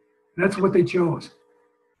 That's what they chose.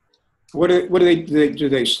 What do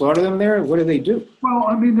they slaughter them there? What do they do? Well,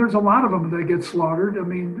 I mean, there's a lot of them that get slaughtered. I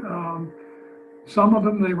mean, some of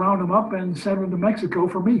them, they round them up and send them to Mexico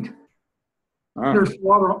for meat. Ah.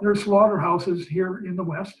 There's slaughterhouses here in the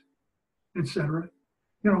West, et cetera.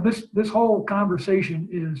 This whole conversation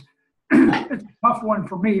is it's a tough one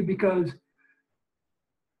for me because,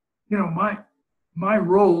 my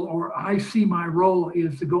role, or I see my role,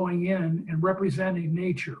 is to going in and representing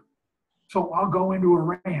nature. So I'll go into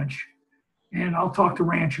a ranch and I'll talk to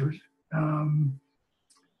ranchers. And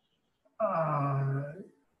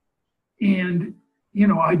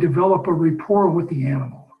I develop a rapport with the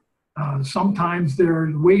animal. Sometimes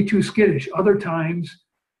they're way too skittish. Other times,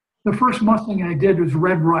 the first Mustang I did was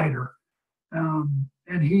Red Ryder.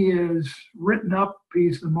 And he is written up.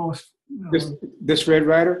 He's the most... This Red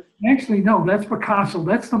Ryder? Actually, no, that's Picasso.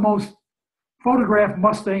 That's the most photographed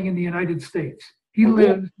Mustang in the United States. He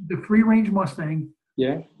lives, the free-range Mustang,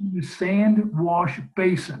 in the Sand Wash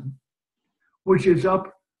Basin, which is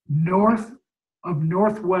up north of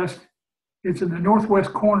northwest. It's in the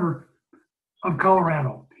northwest corner of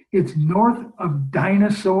Colorado. It's north of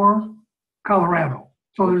Dinosaur, Colorado.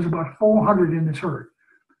 So there's about 400 in this herd.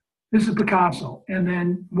 This is Picasso. And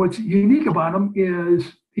then what's unique about him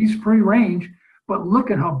is he's free range, but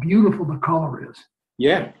look at how beautiful the color is.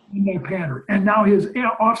 Yeah. In that pattern. And now his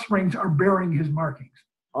offsprings are bearing his markings.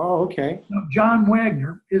 Oh, okay. Now, John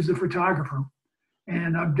Wagner is the photographer.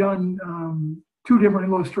 And I've done 2 different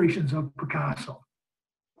illustrations of Picasso.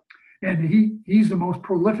 And he's the most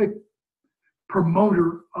prolific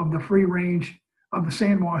promoter of the free range of the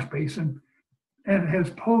Sand Wash Basin, and has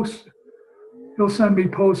posts. He'll send me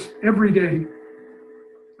posts every day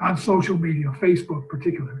on social media, Facebook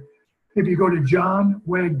particularly. If you go to John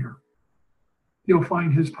Wagner, you'll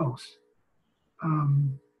find his posts.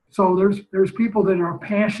 So there's people that are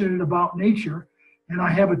passionate about nature, and I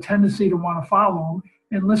have a tendency to want to follow them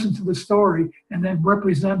and listen to the story and then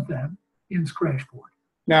represent them in Scratchboard.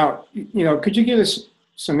 Now, could you give us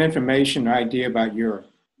some information, idea about your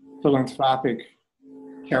philanthropic,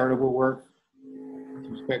 charitable work with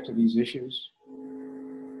respect to these issues?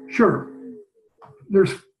 Sure.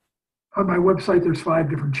 On my website, there's 5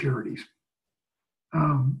 different charities.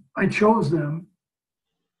 I chose them,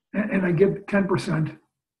 and I give 10%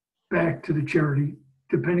 back to the charity,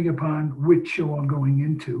 depending upon which show I'm going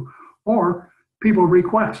into. Or people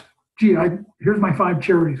request, gee, here's my 5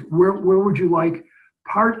 charities. Where would you like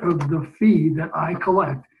part of the fee that I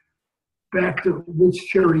collect back to which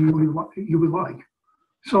charity you would like?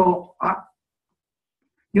 So,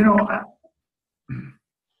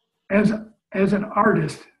 as an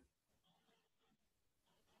artist,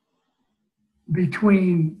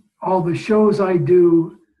 between all the shows I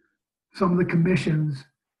do, some of the commissions,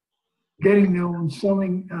 getting known,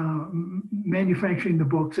 selling, manufacturing the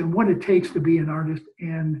books, and what it takes to be an artist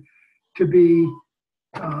and to be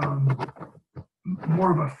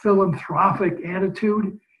more of a philanthropic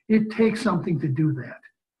attitude, it takes something to do that.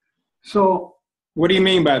 So, what do you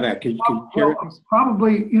mean by that?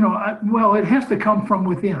 Probably, it has to come from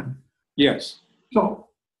within. Yes. So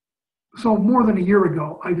more than a year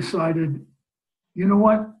ago, I decided, you know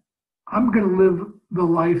what? I'm going to live the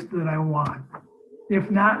life that I want.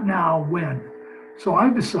 If not now, when? So I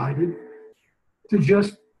decided to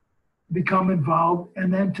just become involved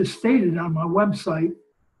and then to state it on my website,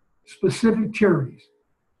 specific charities.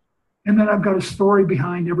 And then I've got a story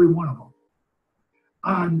behind every one of them.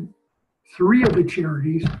 On 3 of the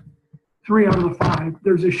charities, 3 out of the 5,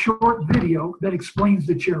 there's a short video that explains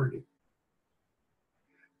the charity.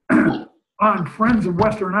 On Friends of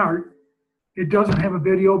Western Art, it doesn't have a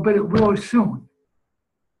video, but it will soon.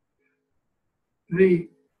 The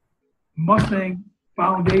Mustang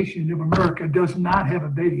Foundation of America does not have a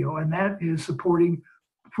video, and that is supporting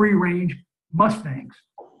free-range Mustangs.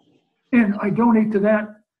 And I donate to that,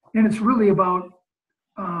 and it's really about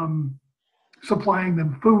supplying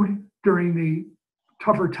them food during the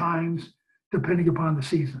tougher times, depending upon the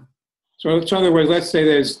season. So in other words, let's say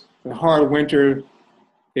there's a hard winter,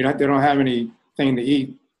 they don't have anything to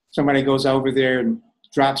eat. Somebody goes over there and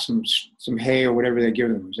drops some hay or whatever they give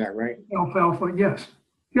them. Is that right? Alfalfa, yes.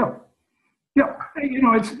 Yeah. Yeah.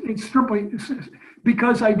 It's simply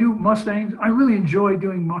because I do Mustangs. I really enjoy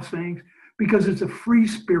doing Mustangs because it's a free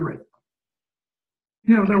spirit.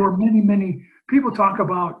 You know, there were many people talk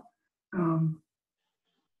about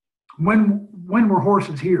when were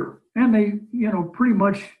horses here, and they, you know, pretty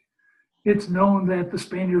much it's known that the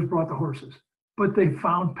Spaniards brought the horses, but they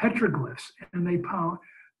found petroglyphs, and they found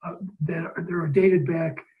that are dated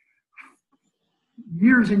back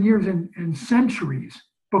years and years and centuries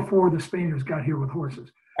before the Spaniards got here with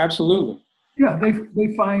horses. Absolutely. Yeah,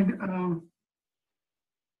 they find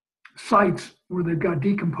sites where they've got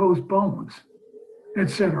decomposed bones,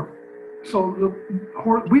 etc. So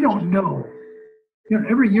we don't know. You know,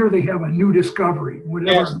 every year they have a new discovery.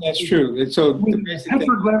 Whatever. Yes, that's true. It's so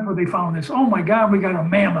petroglyph where they found this. Oh my God, we got a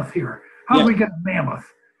mammoth here. How do we get a mammoth?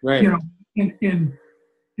 Right. You know, in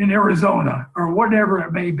Arizona or whatever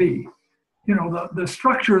it may be. You know, the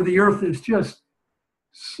structure of the earth is just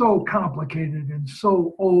so complicated and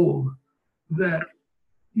so old that,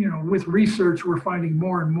 you know, with research, we're finding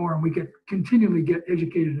more and more, and we continually get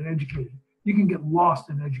educated and educated. You can get lost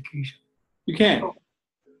in education. You can. So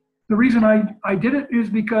the reason I did it is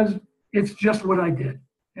because it's just what I did,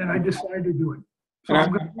 and I decided to do it. So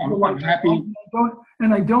I'm happy.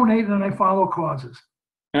 And I donate and I follow causes.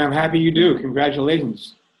 And I'm happy you do.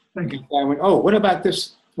 Congratulations. Thank you. Oh, what about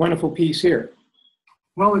this wonderful piece here?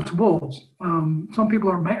 Well, it's wolves. Some people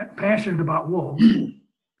are passionate about wolves. You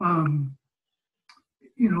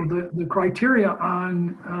know, the criteria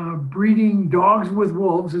on breeding dogs with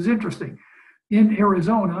wolves is interesting. In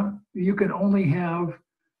Arizona, you can only have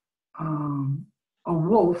a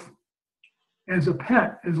wolf as a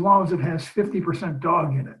pet as long as it has 50%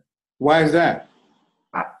 dog in it. Why is that?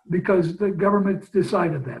 Because the government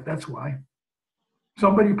decided that. That's why.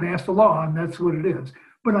 Somebody passed a law, and that's what it is.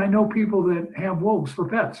 But I know people that have wolves for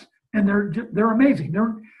pets, and they're amazing.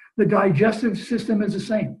 The digestive system is the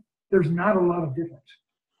same. There's not a lot of difference.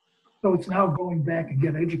 So it's now going back and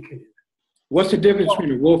get educated. What's the difference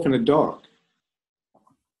between a wolf and a dog?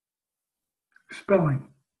 Spelling.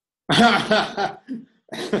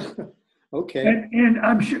 Okay. And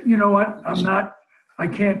I'm sure, you know what? I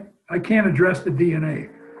can't address the DNA.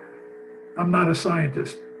 I'm not a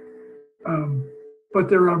scientist. But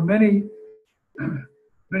there are many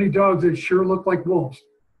dogs that sure look like wolves.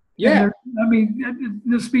 Yeah. I mean,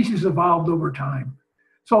 the species evolved over time.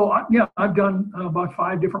 So yeah, I've done about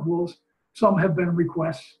 5 different wolves. Some have been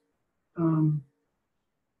requests. Some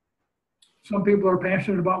people are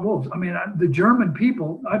passionate about wolves. I mean, the German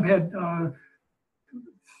people, I've had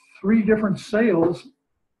 3 different sales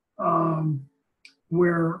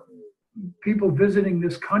where people visiting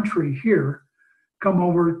this country here come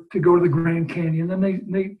over to go to the Grand Canyon, and they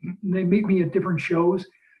meet me at different shows,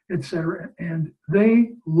 etc. And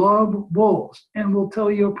they love wolves and will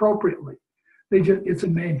tell you appropriately. It's a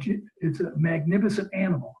magnificent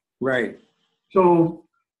animal. Right. So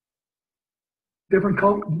different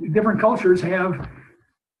cultures have,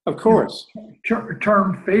 of course,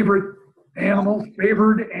 term favored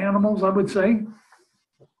animals, I would say.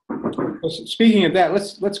 Well, speaking of that,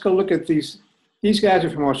 let's go look at these. These guys are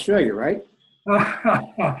from Australia, right?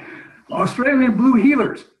 Australian blue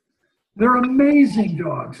heelers. They're amazing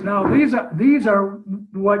dogs. Now these are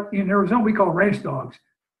what in Arizona we call ranch dogs.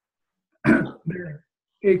 They're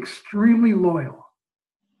extremely loyal,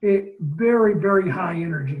 very, very high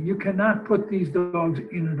energy. You cannot put these dogs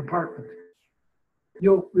in an apartment.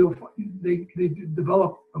 They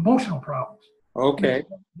develop emotional problems. Okay.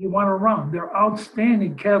 You want to round. They're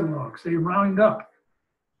outstanding catalogs. They round up.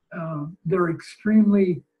 They're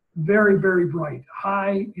extremely, very, very bright,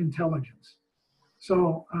 high intelligence.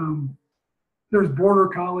 So there's border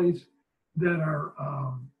collies that are,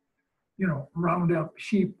 round up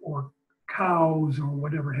sheep or cows or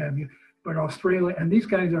whatever have you. But Australia, and these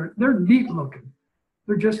guys they're neat looking.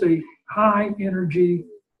 They're just a high energy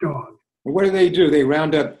dog. What do? They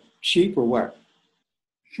round up sheep or what?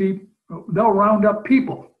 Sheep. They'll round up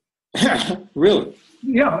people. Really?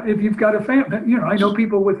 Yeah, if you've got a family, I know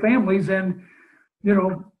people with families, and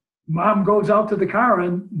mom goes out to the car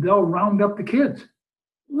and they'll round up the kids.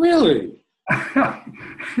 Really?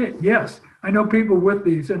 Yes, I know people with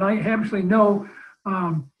these, and I actually know.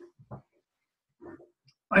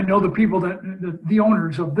 I know the people the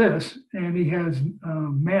owners of this, and he has a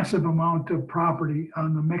massive amount of property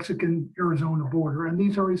on the Mexican-Arizona border, and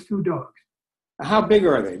these are his 2 dogs. How big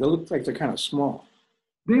are they? They look like they're kind of small.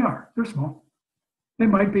 They're small. They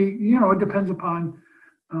might be, it depends upon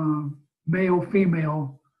male,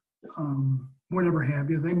 female, whatever have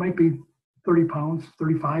you. They might be 30 pounds,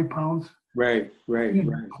 35 pounds. Right.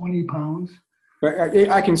 20 pounds. But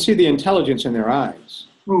I can see the intelligence in their eyes.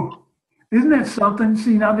 Ooh. Isn't that something?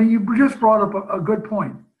 See, now that you just brought up a good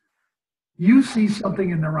point. You see something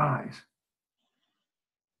in their eyes.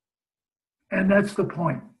 And that's the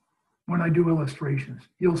point. When I do illustrations,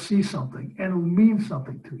 you'll see something and it'll mean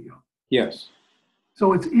something to you. Yes.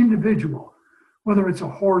 So it's individual, whether it's a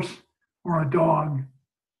horse or a dog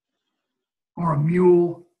or a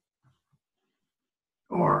mule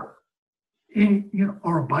or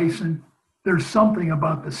or a bison. There's something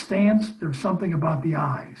about the stance. There's something about the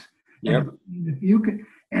eyes. Yep.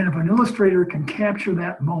 And if an illustrator can capture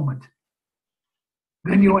that moment,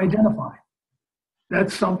 then you identify.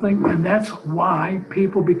 That's something, and that's why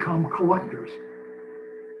people become collectors,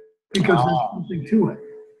 because there's something to it.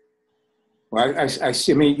 Well, I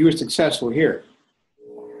see. I mean, you were successful here.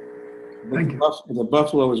 Thank you. The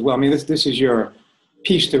buffalo as well. I mean, this is your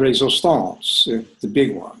piece de resistance, the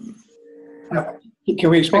big one. Yep. Can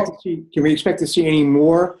we expect to see any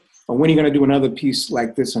more, or when are you going to do another piece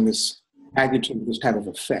like this on this magnitude, this type of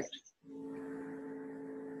effect?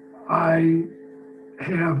 I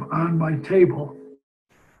have on my table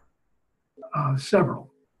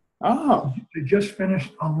several. Oh. I just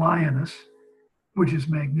finished a lioness, which is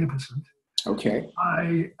magnificent. Okay.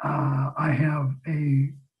 I have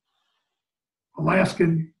a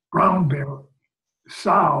Alaskan brown bear,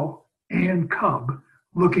 sow and cub,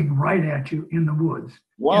 looking right at you in the woods.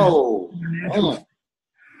 Whoa.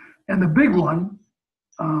 And the big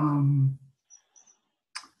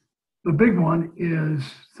one, is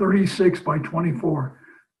 36 by 24,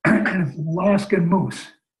 and it's an Alaskan moose.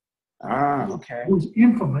 Okay. Who's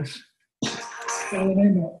infamous by the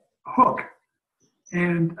name of Hook.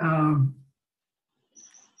 And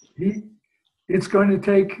it's going to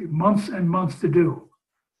take months and months to do.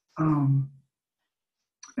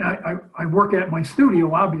 I work at my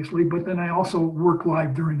studio, obviously, but then I also work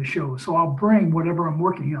live during the show. So I'll bring whatever I'm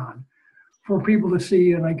working on for people to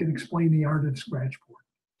see, and I can explain the art of scratchboard.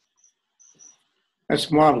 That's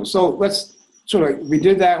marvelous. So we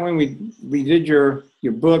did that when we did your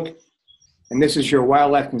book, and this is your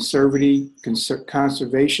Wildlife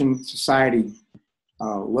Conservation Society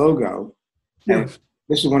logo. Yes.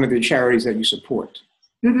 This is one of the charities that you support.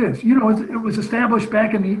 It is. It was established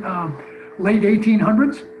back in the late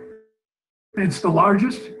 1800s. It's the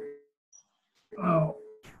largest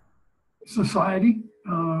society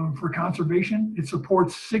for conservation. It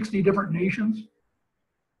supports 60 different nations.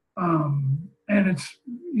 And it's,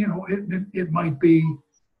 it might be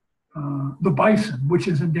the bison, which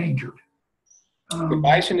is endangered. The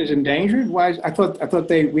bison is endangered? Why? I thought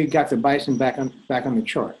we got the bison back on the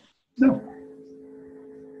chart. No.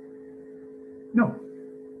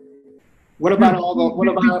 What about all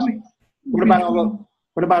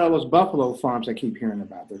those buffalo farms I keep hearing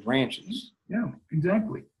about, those ranches? Yeah,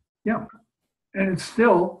 exactly. Yeah, and it's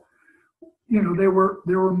still, there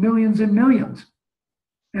were millions and millions,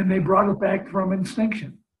 and they brought it back from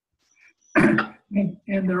extinction. and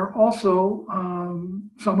there are also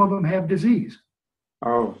some of them have disease.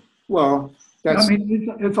 Oh, well, that's. I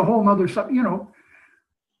mean, it's a whole nother stuff.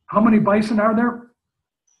 How many bison are there?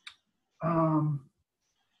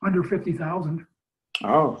 Under 50,000.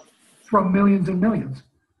 Oh. From millions and millions.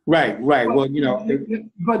 Right. Well,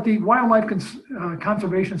 but the Wildlife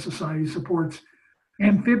Conservation Society supports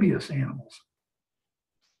amphibious animals.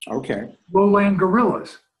 Okay. Lowland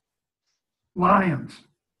gorillas, lions,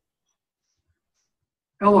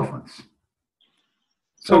 elephants.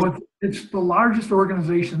 So it's the largest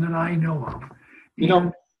organization that I know of.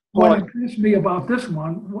 What impressed me about this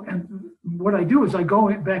one, and what I do is I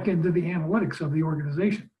go back into the analytics of the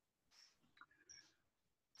organization.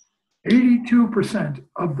 82%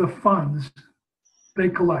 of the funds they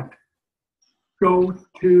collect go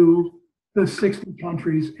to the 60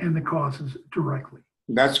 countries and the causes directly.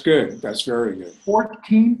 That's good. That's very good.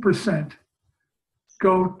 14%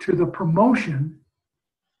 go to the promotion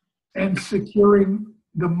and securing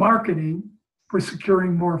the marketing for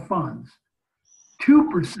securing more funds.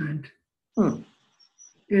 2%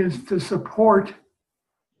 is to support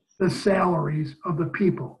the salaries of the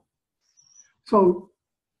people. So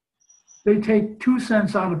they take 2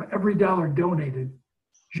 cents out of every dollar donated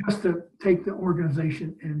just to take the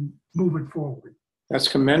organization and move it forward. That's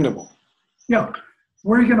commendable. Yeah.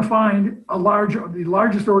 Where are you going to find the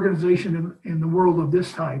largest organization in the world of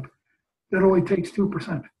this type that only takes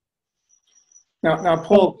 2%? Now,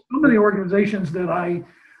 Paul. Some of the organizations that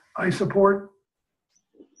I support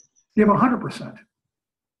give 100%.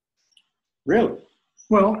 Really?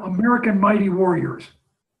 Well, American Mighty Warriors,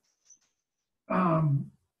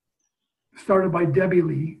 started by Debbie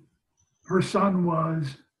Lee. Her son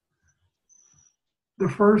was the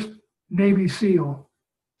first Navy SEAL,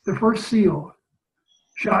 the first SEAL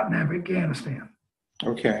shot in Afghanistan.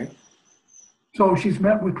 Okay. So she's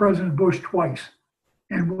met with President Bush twice.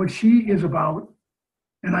 And what she is about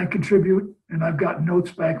and I contribute, and I've got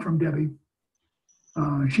notes back from Debbie.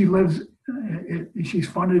 She lives, she's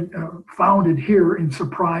founded here in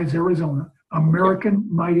Surprise, Arizona, American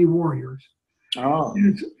Mighty Warriors. Oh.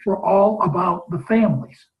 And it's for all about the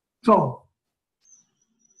families. So,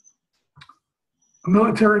 a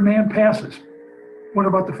military man passes. What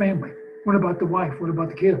about the family? What about the wife? What about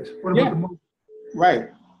the kids? What about the mother? Right.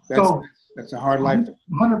 That's a hard life.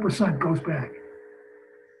 100% goes back.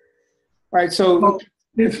 Right. So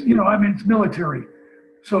it's, you know, I mean, it's military.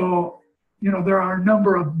 So, you know, there are a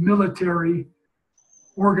number of military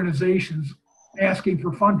organizations asking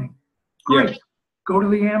for funding. Great. Yeah. Go to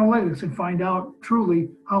the analytics and find out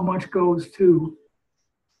truly how much goes to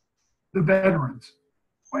the veterans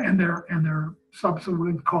and their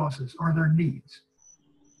subsequent causes or their needs.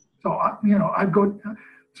 So, you know, I've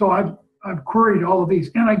queried all of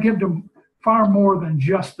these, and I give them far more than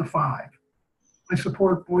just the 5. I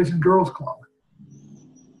support Boys and Girls Club.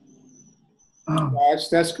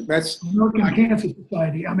 That's American Cancer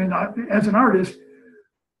Society. I mean, as an artist,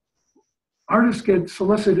 artists get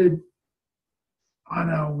solicited on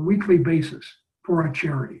a weekly basis for a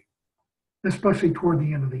charity, especially toward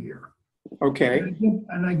the end of the year. okay.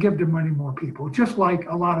 And I give to many more people, just like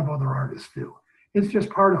a lot of other artists do. It's just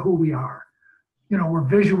part of who we are. You know, we're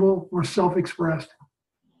visual, we're self-expressed.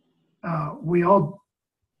 We all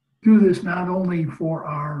do this not only for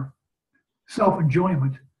our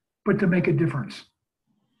self-enjoyment, but to make a difference.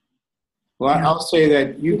 Well, I'll say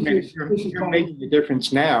that you're making a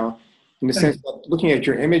difference now, in the sense that looking at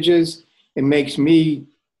your images, it makes me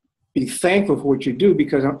be thankful for what you do,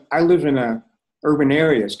 because I live in a urban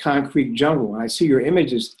area, it's concrete jungle. When I see your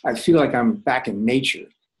images, I feel like I'm back in nature,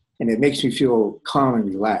 and it makes me feel calm and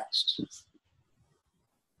relaxed.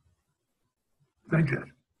 Thank you.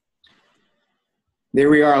 There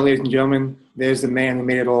we are, ladies and gentlemen. There's the man who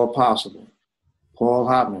made it all possible, Paul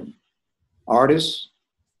Hopman, artist,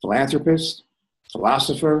 philanthropist,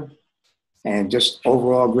 philosopher, and just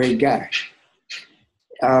overall great guy.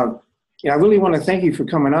 I really want to thank you for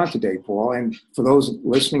coming on today, Paul, and for those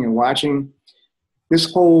listening and watching.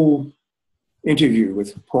 This whole interview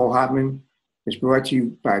with Paul Hopman is brought to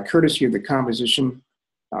you by courtesy of the composition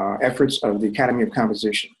efforts of the Academy of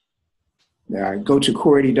Composition. Go to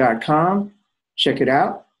corady.com, check it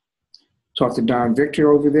out, talk to Don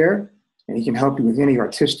Victor over there, and he can help you with any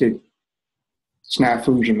artistic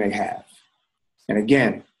snafus you may have. And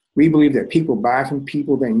again, we believe that people buy from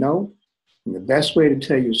people they know, and the best way to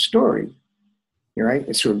tell your story, right,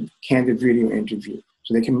 is through a candid video interview,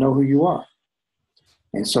 so they can know who you are.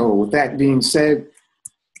 And so with that being said,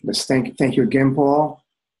 let's thank you again, Paul.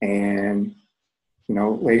 And, you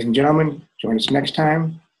know, ladies and gentlemen, join us next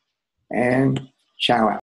time, and ciao out.